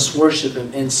must worship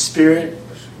Him in spirit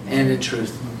and in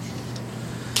truth.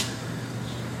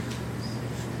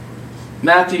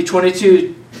 Matthew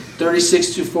 22,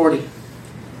 36-40.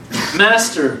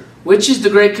 Master, which is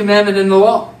the great commandment in the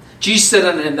law? Jesus said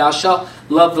unto him, Thou shalt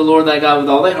love the Lord thy God with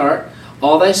all thy heart,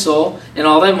 all thy soul, and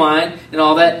all thy mind, and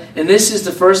all that. And this is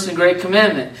the first and great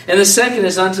commandment. And the second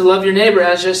is unto love your neighbor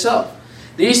as yourself.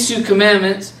 These two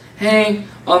commandments hang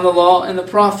on the law and the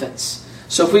prophets.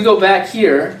 So if we go back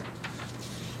here,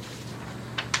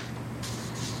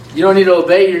 you don't need to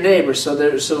obey your neighbor.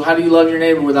 So how do you love your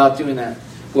neighbor without doing that?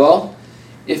 Well,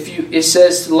 it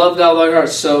says to love God with all your heart.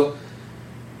 So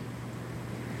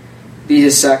be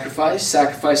His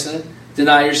sacrifice Him,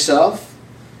 deny yourself,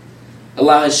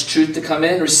 allow His truth to come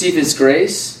in, receive His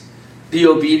grace, be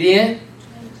obedient,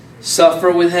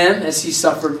 suffer with Him as He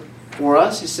suffered for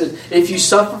us. He said, if you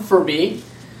suffer for me,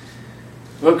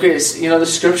 okay, the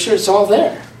scripture, it's all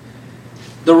there.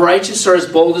 The righteous are as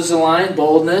bold as a lion,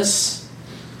 boldness.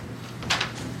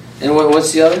 And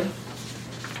what's the other?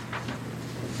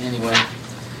 Anyway,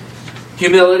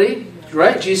 humility,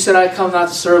 right? Jesus said, I come not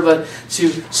to serve, but to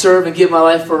serve and give my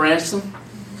life for ransom.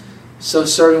 So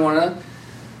serving one another.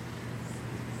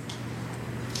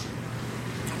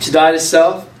 To die to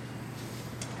self,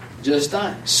 just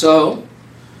die. So,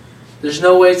 there's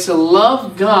no way to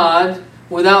love God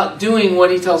without doing what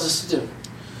He tells us to do.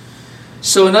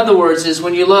 So in other words, is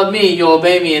when you love me, you'll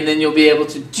obey me, and then you'll be able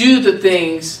to do the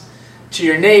things to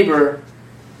your neighbor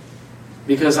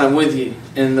because I'm with you,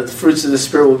 and the fruits of the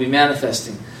Spirit will be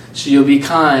manifesting. So you'll be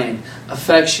kind,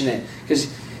 affectionate. Because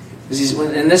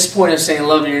in this point of saying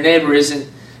loving your neighbor isn't,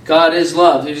 God is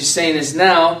love. What He's saying is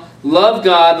now, love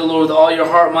God, the Lord, with all your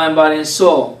heart, mind, body, and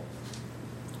soul.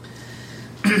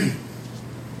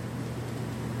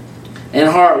 And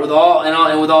heart with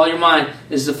all your mind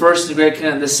is the first and great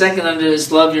commandment. The second unto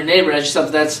is love your neighbor as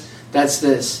yourself. That's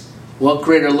this. What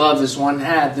greater love does one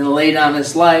have than to lay down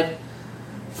his life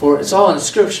for? It's all in the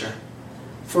Scripture.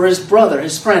 For his brother,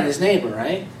 his friend, his neighbor,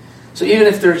 right? So even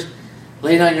if there's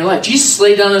lay down your life, Jesus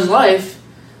laid down His life,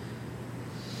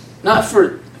 not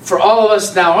for all of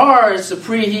us now are. It's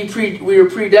we were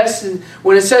predestined.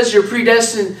 When it says you're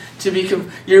predestined to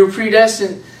become, you're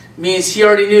predestined, means He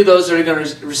already knew those that are going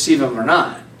to receive Him or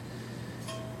not.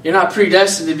 You're not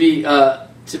predestined to be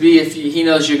if He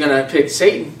knows you're going to pick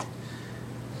Satan.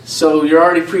 So you're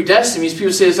already predestined. Means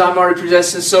people say, I'm already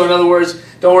predestined. So in other words,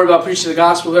 don't worry about preaching the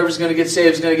gospel. Whoever's going to get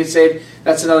saved is going to get saved.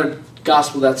 That's another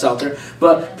gospel that's out there.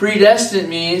 But predestined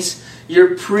means you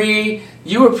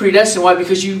were predestined. Why?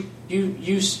 Because you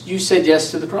you said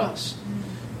yes to the cross.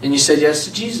 And you said yes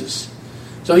to Jesus.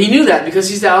 So he knew that because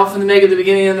he's the Alpha and the Omega, the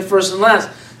beginning and the first and last.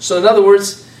 So in other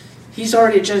words, he's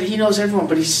already a judge. He knows everyone,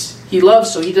 but he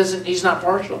loves, so he's not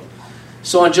partial.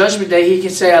 So on Judgment Day, he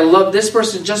can say, I love this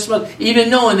person just about, even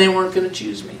knowing they weren't going to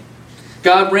choose me.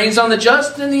 God reigns on the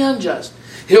just and the unjust.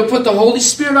 He'll put the Holy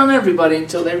Spirit on everybody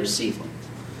until they receive Him.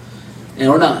 And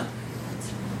or not.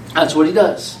 That's what He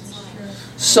does.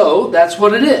 So, that's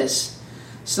what it is.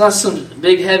 It's not some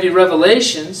big heavy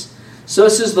revelations. So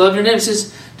it says, love your neighbor. It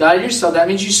says, die to yourself. That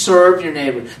means you serve your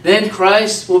neighbor. Then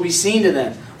Christ will be seen to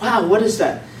them. Wow, what is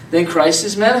that? Then Christ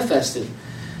is manifested.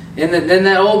 And then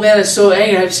that old man is so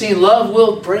angry. I've seen love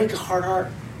will break a hard heart.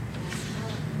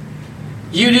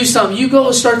 You do something. You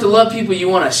go start to love people you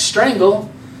want to strangle.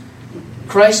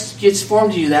 Christ gets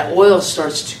formed to you. That oil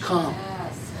starts to come.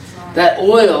 That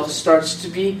oil starts to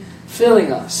be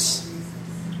filling us.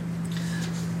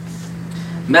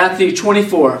 Matthew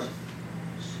 24.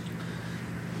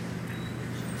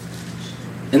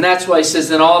 And that's why he says,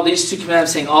 then all these two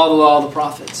commandments, saying all the law, all the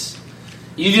prophets.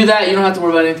 You do that, you don't have to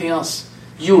worry about anything else.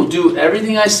 You will do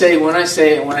everything I say, when I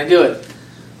say it, and when I do it.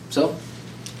 So,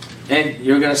 and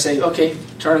you're going to say, okay,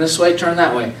 turn this way, turn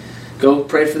that way. Go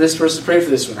pray for this person, pray for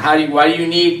this one. Why do you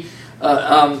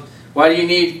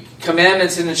need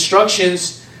commandments and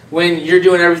instructions when you're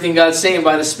doing everything God's saying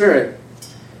by the Spirit?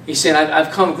 He's saying,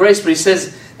 I've come grace, but he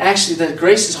says, actually, that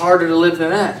grace is harder to live than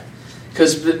that.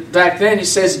 Because back then, he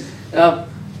says,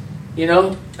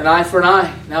 an eye for an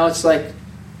eye. Now it's like,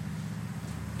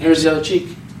 here's the other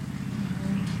cheek.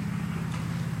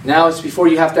 Now it's before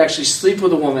you have to actually sleep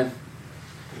with a woman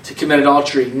to commit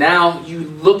adultery. Now you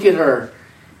look at her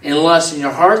in lust and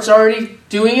your heart's already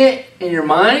doing it in your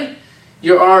mind.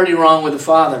 You're already wrong with the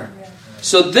Father.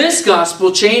 So this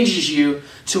gospel changes you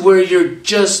to where you're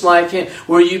just like Him,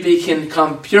 where you can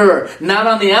become pure. Not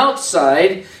on the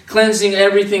outside, cleansing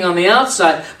everything on the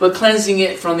outside, but cleansing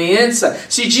it from the inside.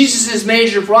 See, Jesus'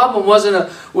 major problem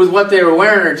wasn't with what they were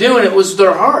wearing or doing, it was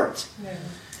their heart.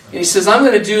 And He says, I'm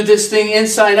going to do this thing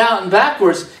inside out and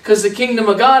backwards, because the kingdom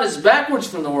of God is backwards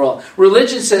from the world.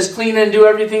 Religion says clean and do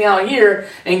everything out here,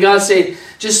 and God said,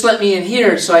 just let me in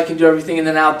here so I can do everything, and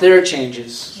then out there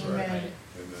changes. Amen.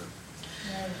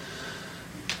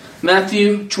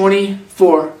 Matthew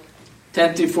 24,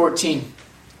 10 through 14.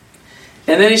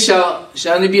 And then shall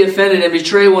they be offended and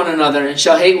betray one another, and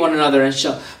shall hate one another, and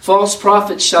false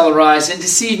prophets shall arise and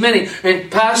deceive many.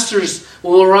 And pastors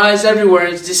will arise everywhere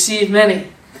and deceive many.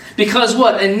 Because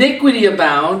what? Iniquity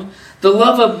abound, the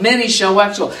love of many shall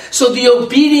wax cold. So the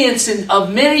obedience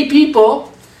of many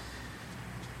people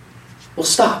will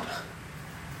stop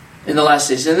in the last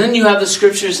days. And then you have the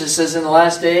scriptures that says in the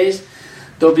last days,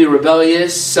 they'll be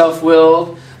rebellious,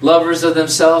 self-willed, lovers of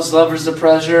themselves, lovers of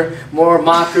pleasure, more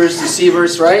mockers,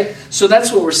 deceivers, right? So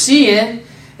that's what we're seeing,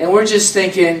 and we're just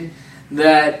thinking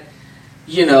that,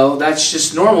 that's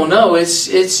just normal. No, it's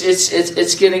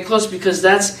getting close, because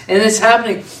it's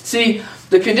happening. See,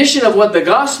 the condition of what the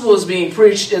gospel is being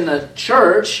preached in the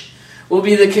church will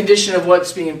be the condition of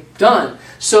what's being done.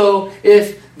 So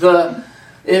if the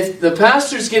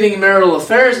pastor's getting marital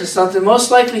affairs and something, most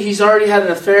likely he's already had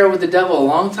an affair with the devil a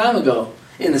long time ago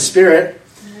in the spirit.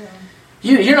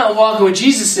 You're not walking with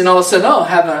Jesus and all of a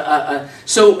sudden,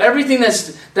 so everything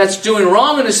that's doing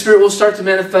wrong in the spirit will start to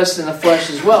manifest in the flesh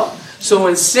as well. So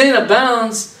when sin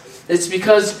abounds, it's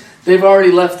because they've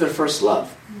already left their first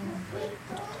love.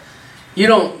 You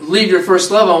don't leave your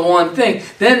first love on one thing.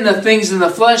 Then the things in the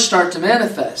flesh start to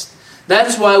manifest.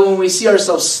 That's why when we see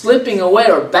ourselves slipping away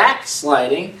or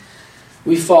backsliding,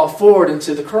 we fall forward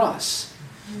into the cross.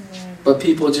 But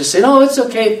people just say, no, it's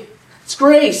okay. It's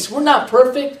grace. We're not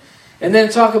perfect. And then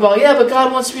talk about, but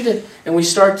God wants me to. And we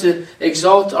start to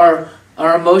exalt our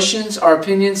emotions, our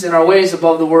opinions, and our ways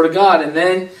above the Word of God. And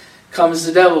then comes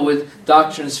the devil with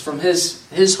doctrines from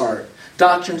his heart.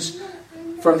 Doctrines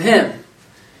from him.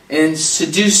 And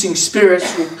seducing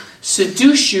spirits will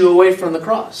seduce you away from the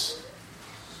cross.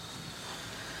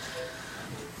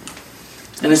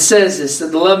 And it says this, that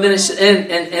the love ministry, and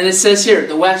it says here,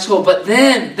 the wax cold, but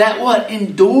then, that what?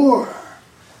 Endure.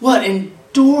 What?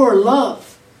 Endure love.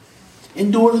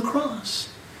 Endure the cross.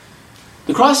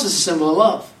 The cross is a symbol of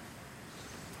love.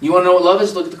 You want to know what love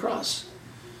is? Look at the cross.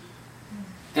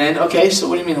 And, okay, so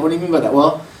what do you mean? What do you mean by that?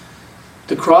 Well,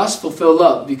 the cross fulfilled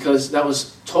love, because that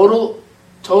was total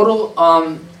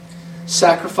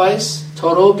sacrifice,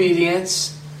 total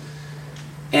obedience,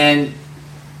 and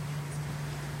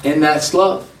that's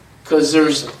love. Because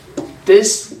there's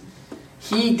this,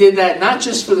 He did that not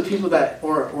just for the people that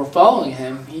were following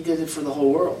Him, He did it for the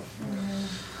whole world.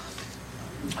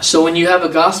 So when you have a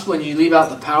gospel and you leave out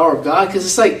the power of God, because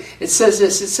it's like, it says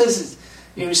this,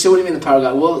 you say, what do you mean the power of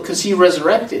God? Well, because He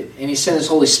resurrected and He sent His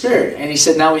Holy Spirit. And He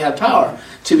said, now we have power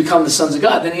to become the sons of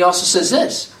God. Then He also says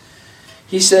this.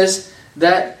 He says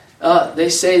that they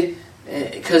say,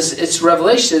 because it's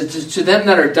revelation, to them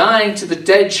that are dying, to the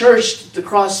dead church, the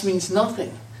cross means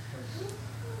nothing.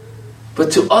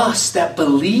 But to us that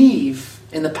believe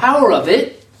in the power of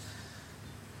it,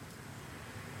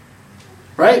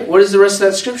 right? What is the rest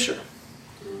of that scripture?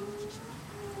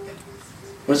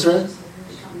 What's the rest?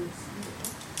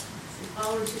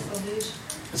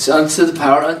 It's unto the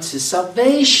power unto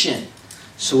salvation.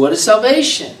 So what is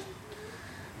salvation?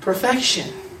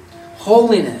 Perfection,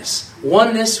 holiness,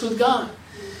 oneness with God.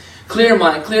 Clear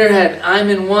mind, clear head. I'm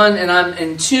in one and I'm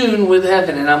in tune with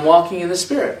heaven and I'm walking in the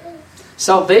Spirit.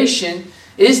 Salvation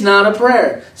is not a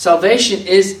prayer. Salvation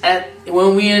is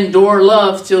when we endure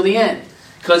love till the end.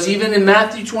 Because even in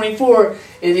Matthew 24,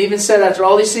 it even said after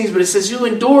all these things, but it says who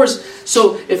endures.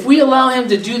 So if we allow Him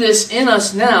to do this in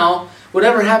us now,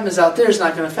 whatever happens out there is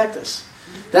not going to affect us.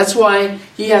 That's why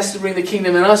He has to bring the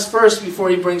kingdom in us first before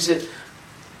He brings it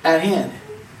at hand.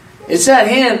 It's at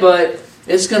hand, but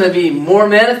it's going to be more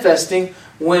manifesting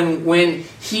when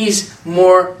He's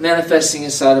more manifesting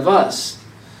inside of us.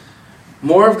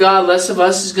 More of God, less of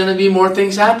us is going to be more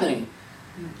things happening.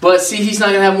 But see, He's not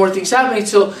going to have more things happening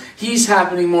until He's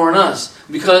happening more in us.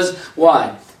 Because,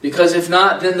 why? Because if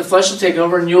not, then the flesh will take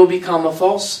over and you'll become a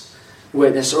false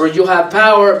witness. Or you'll have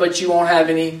power, but you won't have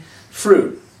any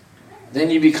fruit. Then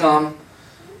you become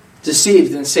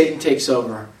deceived and Satan takes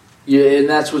over. And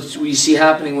that's what we see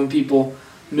happening when people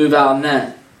move out in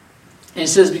that. And it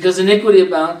says, because iniquity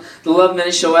abound, the love of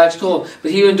many shall wax cold.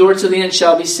 But he who endures to the end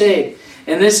shall be saved.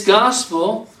 And this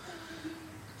gospel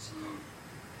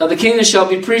of the kingdom shall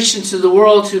be preached into the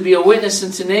world to be a witness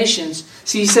unto nations.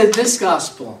 See, he said this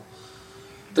gospel.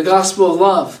 The gospel of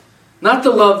love. Not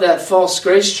the love that false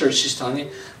grace church is telling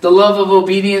you. The love of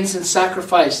obedience and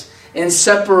sacrifice and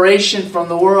separation from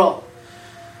the world.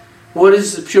 What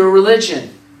is the pure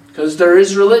religion? Because there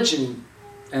is religion.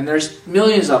 And there's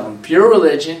millions of them. Pure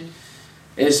religion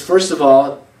is, first of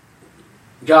all,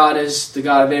 God is the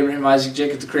God of Abraham, Isaac,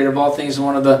 Jacob, the creator of all things, and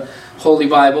one of the Holy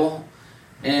Bible,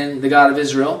 and the God of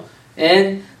Israel,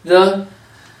 and the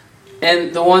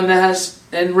one that has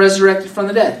and resurrected from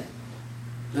the dead.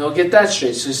 They'll get that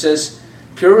straight. So it says,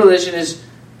 pure religion is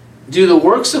do the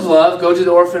works of love, go to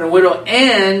the orphan and widow,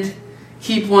 and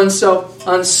keep oneself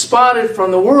unspotted from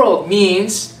the world.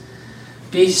 Means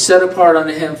be set apart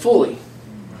unto Him fully.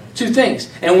 Two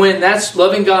things. And when that's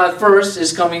loving God first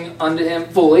is coming unto Him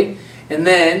fully, and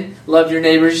then love your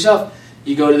neighbor as yourself,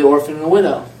 you go to the orphan and the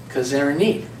widow because they're in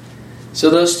need. So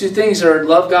those two things are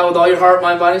love God with all your heart,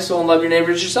 mind, body, soul, and love your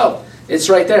neighbor as yourself. It's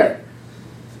right there.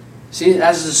 See,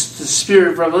 as the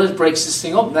spirit of revelation breaks this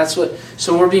thing open. That's what.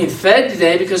 So we're being fed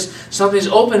today because something's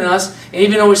open in us, and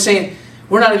even though we're saying,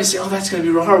 we're not even saying, oh, that's going to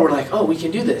be real hard. We're like, oh, we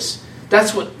can do this.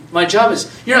 That's what my job is.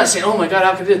 You're not saying, oh my God,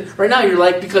 how can I do this? Right now you're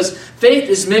like, because faith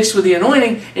is mixed with the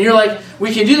anointing, and you're like,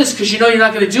 we can do this because you know you're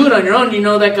not going to do it on your own. You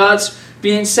know that God's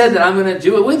being said that I'm going to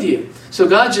do it with you. So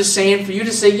God's just saying for you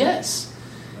to say yes.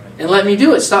 And let me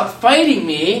do it. Stop fighting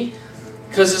me,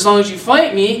 because as long as you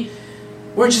fight me,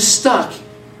 we're just stuck.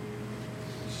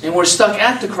 And we're stuck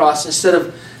at the cross instead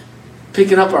of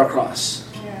picking up our cross.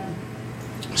 Yeah.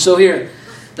 So here,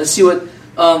 let's see what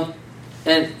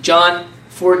and John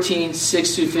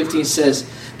 14:6-15 says.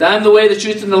 That I am the way, the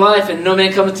truth, and the life, and no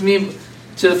man cometh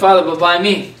to the Father but by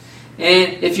me.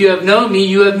 And if you have known me,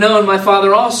 you have known my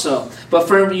Father also. But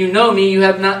for you know me, you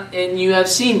have not, and you have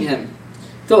seen Him.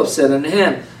 Philip said unto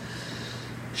him,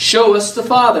 show us the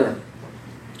Father.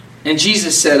 And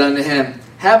Jesus said unto him,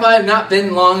 have I not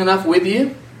been long enough with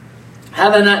you?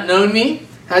 Have I not known me?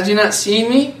 Have you not seen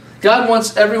me? God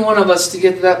wants every one of us to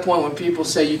get to that point when people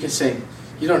say, you can say,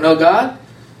 you don't know God?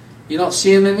 You don't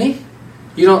see Him in me?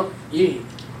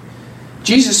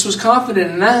 Jesus was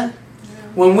confident in that.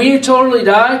 When we totally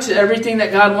die to everything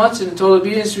that God wants and in total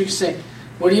obedience, we can say,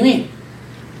 what do you mean?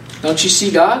 Don't you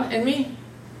see God in me?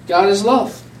 God is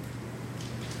love.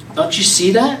 Don't you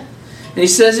see that? And He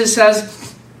says this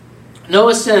has,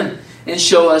 knowest Him and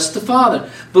show us the Father.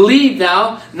 Believe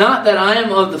thou not that I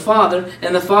am of the Father,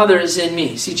 and the Father is in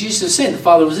me. See, Jesus is saying the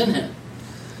Father was in Him.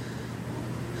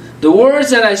 The words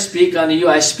that I speak unto you,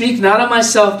 I speak not of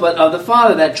myself, but of the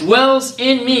Father that dwells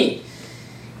in me.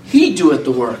 He doeth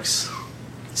the works.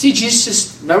 See,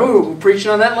 Jesus, remember we were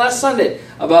preaching on that last Sunday,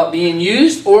 about being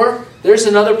used, or there's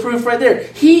another proof right there.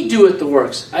 He doeth the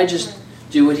works. I just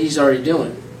do what He's already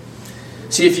doing.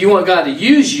 See, if you want God to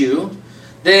use you,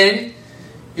 then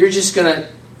you're just going to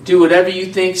do whatever you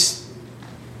think's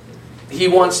He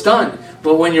wants done.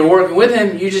 But when you're working with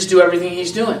Him, you just do everything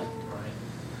He's doing.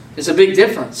 It's a big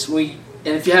difference. And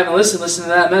if you haven't listened, listen to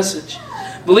that message.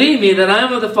 Believe me that I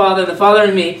am of the Father, and the Father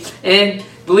in me, and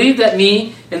believe that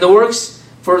me in the works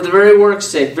for the very work's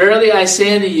sake. Verily I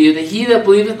say unto you, that he that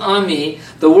believeth on me,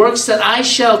 the works that I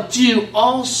shall do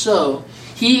also,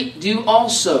 he do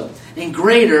also, and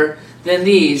greater than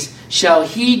these shall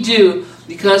he do,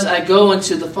 because I go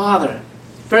unto the Father.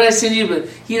 Verily I say unto you, but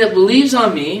he that believes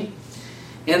on me,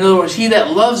 in other words, he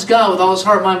that loves God with all his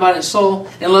heart, mind, body, and soul,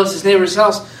 and loves his neighbor's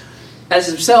house as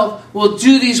himself, will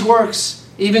do these works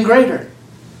even greater.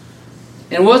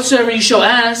 And whatsoever you shall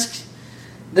ask,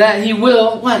 that he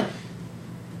will, what?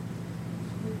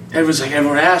 Everyone's like,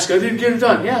 everyone ask, I didn't get it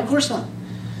done. Yeah, of course not.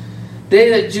 They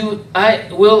that do,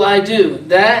 I do,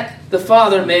 that the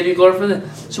Father may be glorified.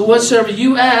 So whatsoever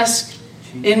you ask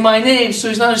in my name, so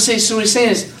he's not going to say, so what he's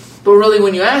saying is, but really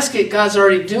when you ask it, God's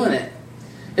already doing it.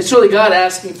 It's really God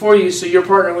asking for you, so you're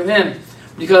partnering with Him.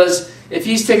 Because if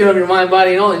He's taking over your mind,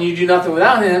 body, and all, and you do nothing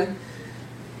without Him,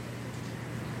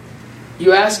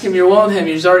 you ask Him, you're well with Him.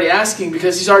 He's already asking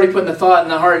because He's already putting the thought in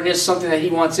the heart, and it's something that He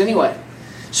wants anyway.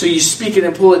 So you speak it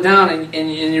and pull it down,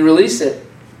 and you release it.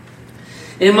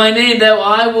 In my name that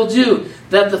I will do,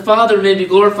 that the Father may be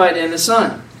glorified in the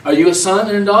Son. Are you a son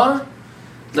and a daughter?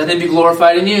 Let Him be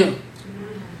glorified in you.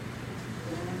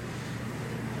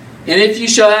 And if you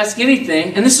shall ask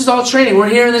anything, and this is all training, we're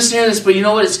hearing this, but you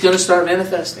know what? It's going to start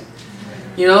manifesting.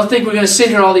 You know, I don't think we're going to sit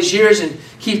here all these years and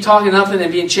keep talking nothing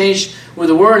and being changed with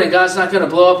the Word, and God's not going to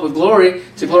blow up with glory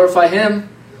to glorify Him.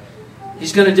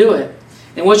 He's going to do it.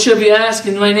 And what shall be asked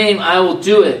in my name, I will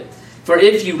do it. For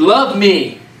if you love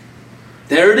me,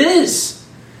 there it is.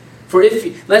 For if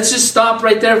you, let's just stop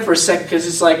right there for a second, because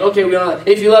it's like, okay, we don't.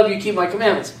 If you love me, you keep my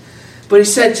commandments. But He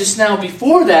said just now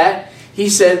before that, He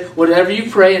said, whatever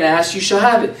you pray and ask, you shall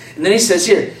have it. And then He says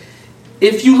here,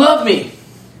 if you love me,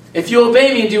 if you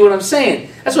obey me and do what I'm saying.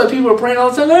 That's why people are praying all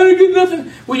the time, I get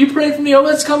nothing. Will you pray for me? Oh,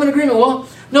 let's come in agreement. Well,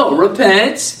 no,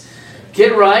 repent,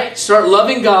 get right, start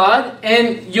loving God,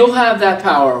 and you'll have that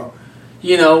power.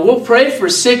 You know, we'll pray for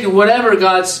sick and whatever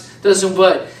God doesn't,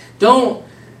 but don't,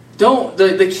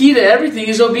 the key to everything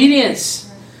is obedience.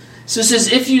 So it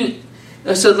says,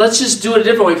 so let's just do it a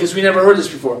different way, because we never heard this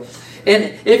before.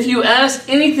 And if you ask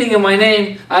anything in my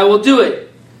name, I will do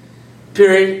it.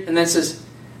 Period. And then it says,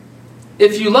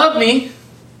 if you love me,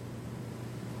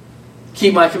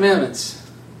 keep my commandments.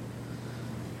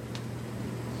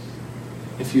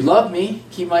 If you love me,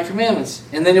 keep my commandments.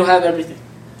 And then you'll have everything.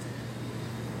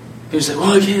 People say,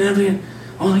 well, I can't have everything.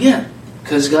 Oh, yeah.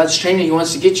 Because God's training, He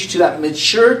wants to get you to that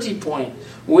maturity point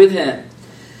with Him.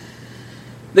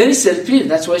 Then He said to Peter,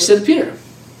 that's why He said to Peter,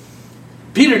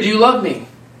 Peter, do you love me?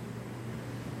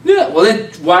 Yeah, well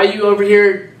then, why are you over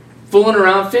here fooling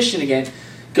around fishing again?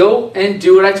 Go and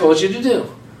do what I told you to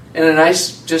do. In a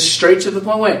nice, just straight to the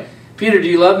point way. Peter, do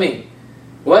you love me?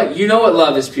 What? You know what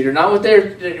love is, Peter. Not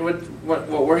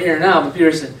what we're hearing now. But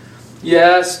Peter said,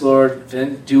 yes, Lord.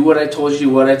 Then do what I told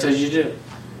you to do.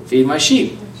 Feed my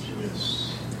sheep.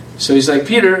 Yes. So He's like,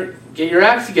 Peter, get your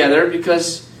act together,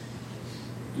 because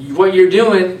what you're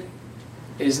doing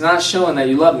is not showing that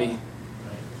you love me.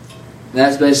 And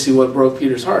that's basically what broke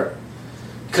Peter's heart.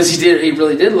 Because he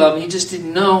really did love him. He just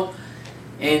didn't know.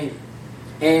 And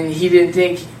he didn't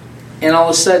think. And all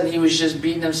of a sudden he was just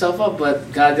beating himself up.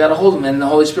 But God got a hold of him. And the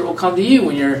Holy Spirit will come to you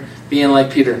when you're being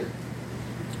like Peter.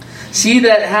 See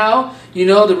that how you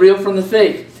know the real from the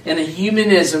fake. And a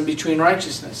humanism between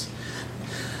righteousness.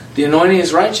 The anointing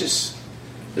is righteous.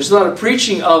 There's a lot of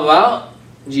preaching about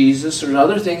Jesus or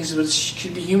other things. But it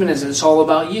could be humanism. It's all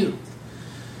about you.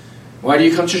 Why do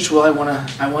you come to church? Well, I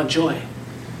want joy.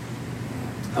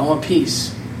 I want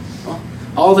peace. Well,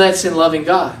 all that's in loving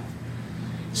God.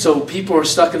 So people are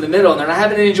stuck in the middle, and they're not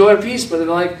having any joy or peace, but they're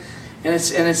like, and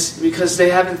it's because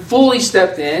they haven't fully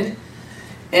stepped in.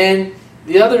 And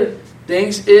the other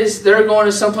things is they're going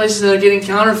to some places and they're getting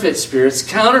counterfeit spirits,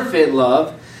 counterfeit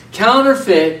love,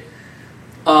 counterfeit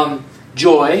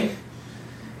joy.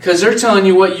 Because they're telling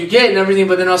you what you get and everything,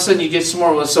 but then all of a sudden you get some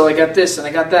more. Well, so I got this, and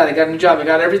I got that, I got a new job, I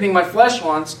got everything my flesh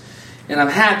wants, and I'm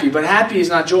happy. But happy is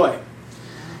not joy.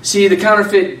 See, the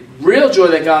counterfeit, real joy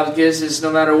that God gives is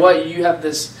no matter what, you have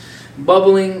this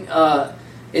bubbling,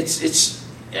 it's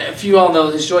if you all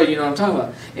know this joy, you know what I'm talking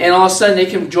about. And all of a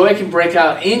sudden, joy can break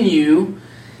out in you,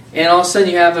 and all of a sudden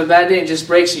you have a bad day and it just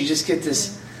breaks, and you just get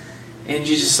this, and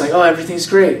you're just like, oh, everything's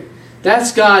great.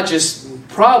 That's God just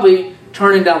probably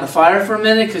turning down the fire for a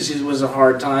minute because it was a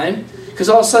hard time. Because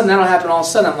all of a sudden, that'll happen all of a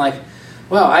sudden. I'm like,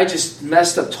 wow, I just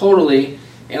messed up totally,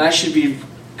 and I should be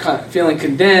feeling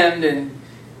condemned, and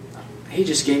He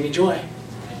just gave me joy.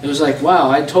 It was like, wow,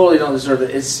 I totally don't deserve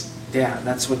it.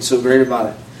 That's what's so great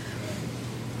about it.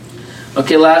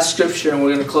 Okay, last scripture and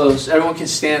we're going to close. Everyone can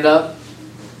stand up.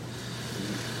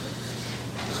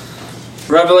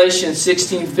 Revelation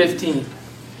 16:15.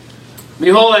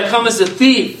 Behold, I come as a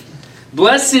thief.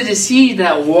 Blessed is he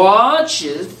that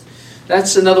watcheth.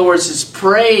 That's, in other words, is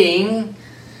praying.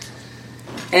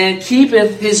 And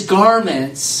keepeth his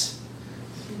garments,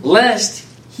 lest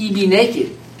he be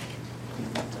naked.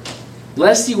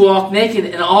 Lest he walk naked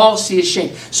and all see his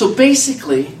shame. So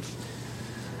basically,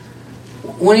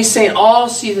 when he's saying all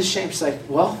see the shame, it's like,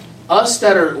 well, us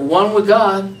that are one with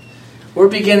God, we're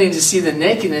beginning to see the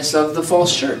nakedness of the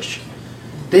false church.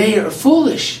 They are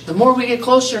foolish. The more we get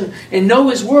closer and know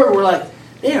His Word, we're like,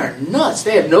 they are nuts.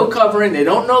 They have no covering. They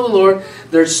don't know the Lord.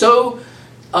 They're so...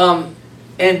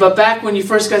 But back when you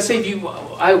first got saved,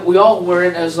 we all were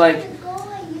in, it was like,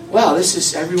 wow, this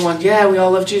is everyone, yeah, we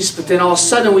all love Jesus. But then all of a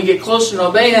sudden we get closer and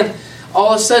obey Him.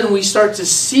 All of a sudden we start to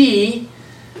see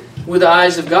with the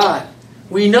eyes of God.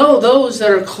 We know those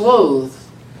that are clothed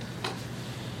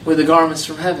with the garments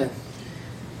from heaven.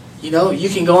 You know, you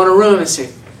can go in a room and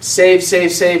say, save,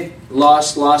 save, save,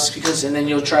 lost, lost, and then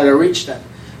you'll try to reach them.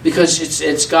 Because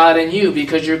it's God and you,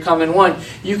 because you're coming one.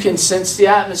 You can sense the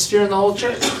atmosphere in the whole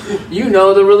church. You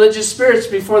know the religious spirits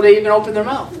before they even open their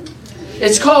mouth.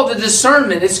 It's called the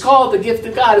discernment. It's called the gift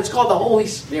of God. It's called the Holy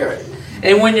Spirit.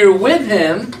 And when you're with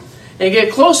Him and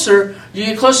get closer, you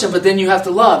get closer, but then you have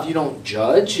to love. You don't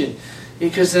judge,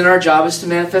 because then our job is to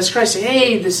manifest Christ. Say,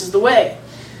 hey, this is the way.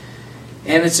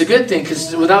 And it's a good thing,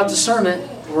 because without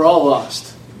discernment, we're all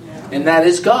lost. And that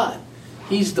is God.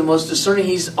 He's the most discerning.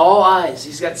 He's all eyes.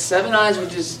 He's got 7 eyes,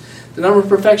 which is the number of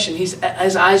perfection. His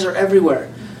eyes are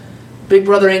everywhere. Big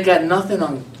Brother ain't got nothing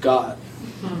on God.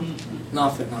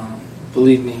 Nothing on Him.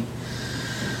 Believe me.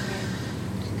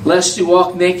 Lest you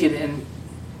walk naked. And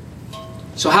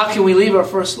so how can we leave our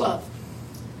first love?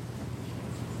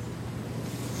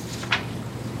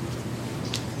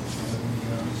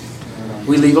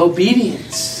 We leave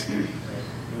obedience.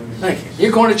 Like,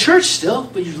 you're going to church still,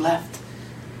 but you left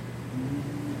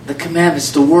the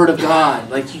commandments, the Word of God.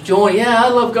 Like, you don't, I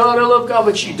love God,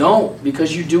 but you don't,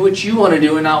 because you do what you want to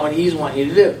do and not what He's wanting you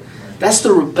to do. That's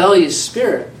the rebellious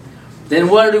spirit. Then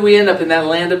where do we end up? In that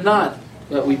land of Nod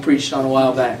that we preached on a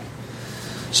while back.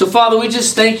 So, Father, we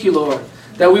just thank You, Lord,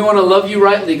 that we want to love You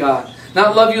rightly, God.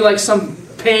 Not love You like some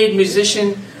paid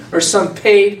musician or some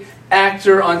paid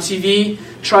actor on TV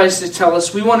tries to tell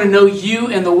us. We want to know You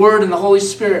and the Word and the Holy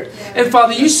Spirit. And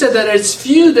Father, You said that it's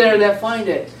few there that find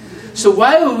it. So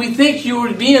why would we think You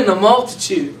would be in the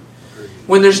multitude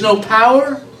when there's no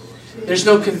power, there's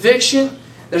no conviction,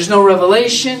 there's no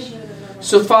revelation?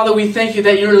 So Father, we thank You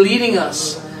that You're leading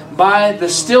us by the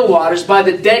still waters, by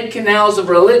the dead canals of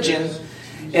religion,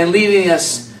 and leading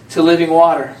us to living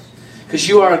water. Because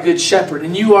You are a good shepherd,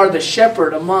 and You are the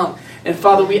shepherd among. And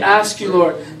Father, we ask You,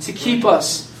 Lord, to keep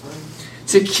us,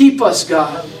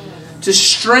 God, to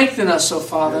strengthen us, oh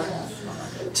Father,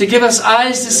 to give us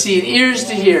eyes to see and ears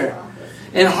to hear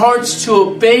and hearts to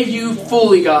obey You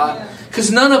fully, God. Because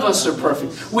none of us are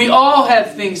perfect. We all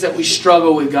have things that we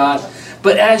struggle with, God.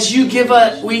 But as we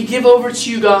give over to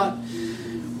You, God,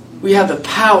 we have the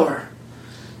power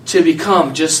to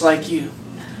become just like You.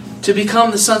 To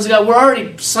become the sons of God. We're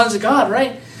already sons of God,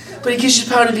 right? But He gives you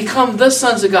the power to become the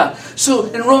sons of God. So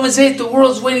in Romans 8, the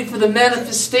world's waiting for the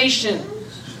manifestation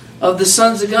of the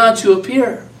sons of God to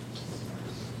appear.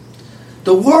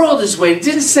 The world is waiting. It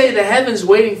didn't say the heaven's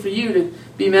waiting for you to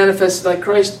be manifested like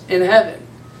Christ in heaven.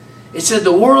 It said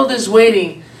the world is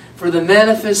waiting for the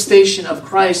manifestation of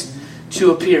Christ to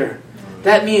appear.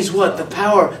 That means what? The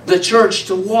power, the church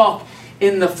to walk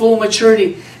in the full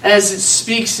maturity as it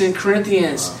speaks in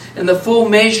Corinthians, in the full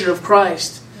measure of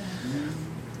Christ.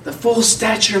 The full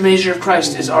stature measure of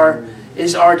Christ is our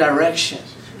direction.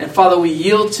 And Father, we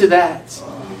yield to that.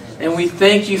 And we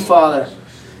thank You, Father.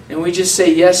 And we just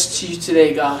say yes to You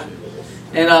today, God.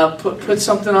 And put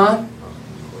something on.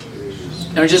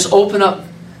 And we just open up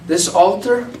this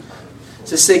altar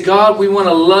to say, God, we want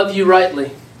to love You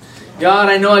rightly. God,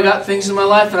 I know I got things in my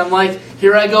life and I'm like,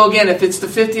 here I go again. If it's the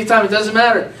 50th time, it doesn't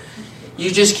matter. You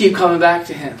just keep coming back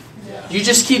to Him. You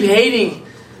just keep hating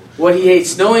what He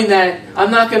hates, knowing that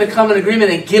I'm not going to come in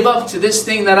agreement and give up to this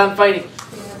thing that I'm fighting.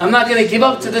 I'm not going to give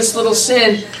up to this little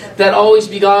sin that always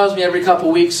beguiles me every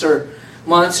couple weeks or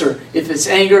months, or if it's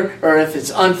anger, or if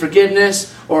it's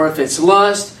unforgiveness, or if it's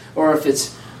lust, or if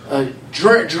it's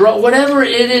whatever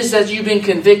it is that you've been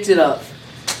convicted of.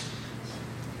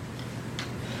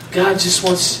 God just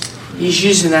wants, He's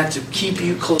using that to keep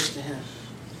you close to Him.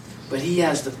 But He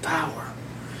has the power.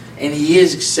 And He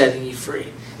is setting you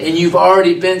free. And you've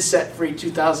already been set free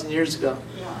 2,000 years ago.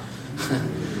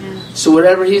 So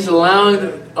whatever He's allowing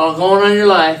going on in your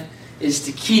life is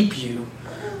to keep you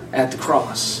at the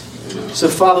cross. So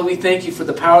Father, we thank You for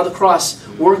the power of the cross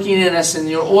working in us, and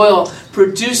Your oil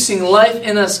producing life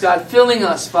in us, God, filling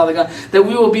us, Father God, that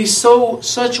we will be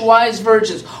such wise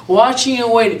virgins, watching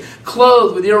and waiting,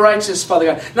 clothed with Your righteousness, Father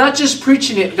God. Not just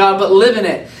preaching it, God, but living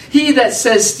it. He that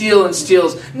says steal and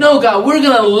steals. No, God, we're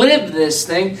going to live this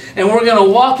thing, and we're going to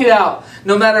walk it out.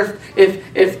 No matter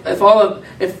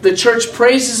if the church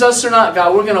praises us or not,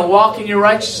 God, we're going to walk in Your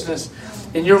righteousness,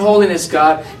 in Your holiness,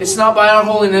 God. It's not by our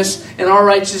holiness and our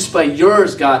righteousness, but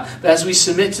Yours, God. But as we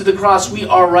submit to the cross, we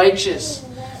are righteous.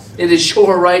 It is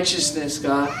Your righteousness,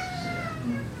 God.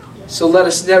 So let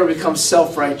us never become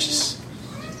self-righteous.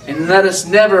 And let us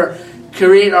never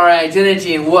create our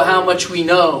identity in how much we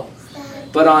know,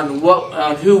 but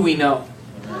on who we know.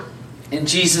 In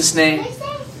Jesus' name,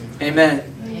 amen.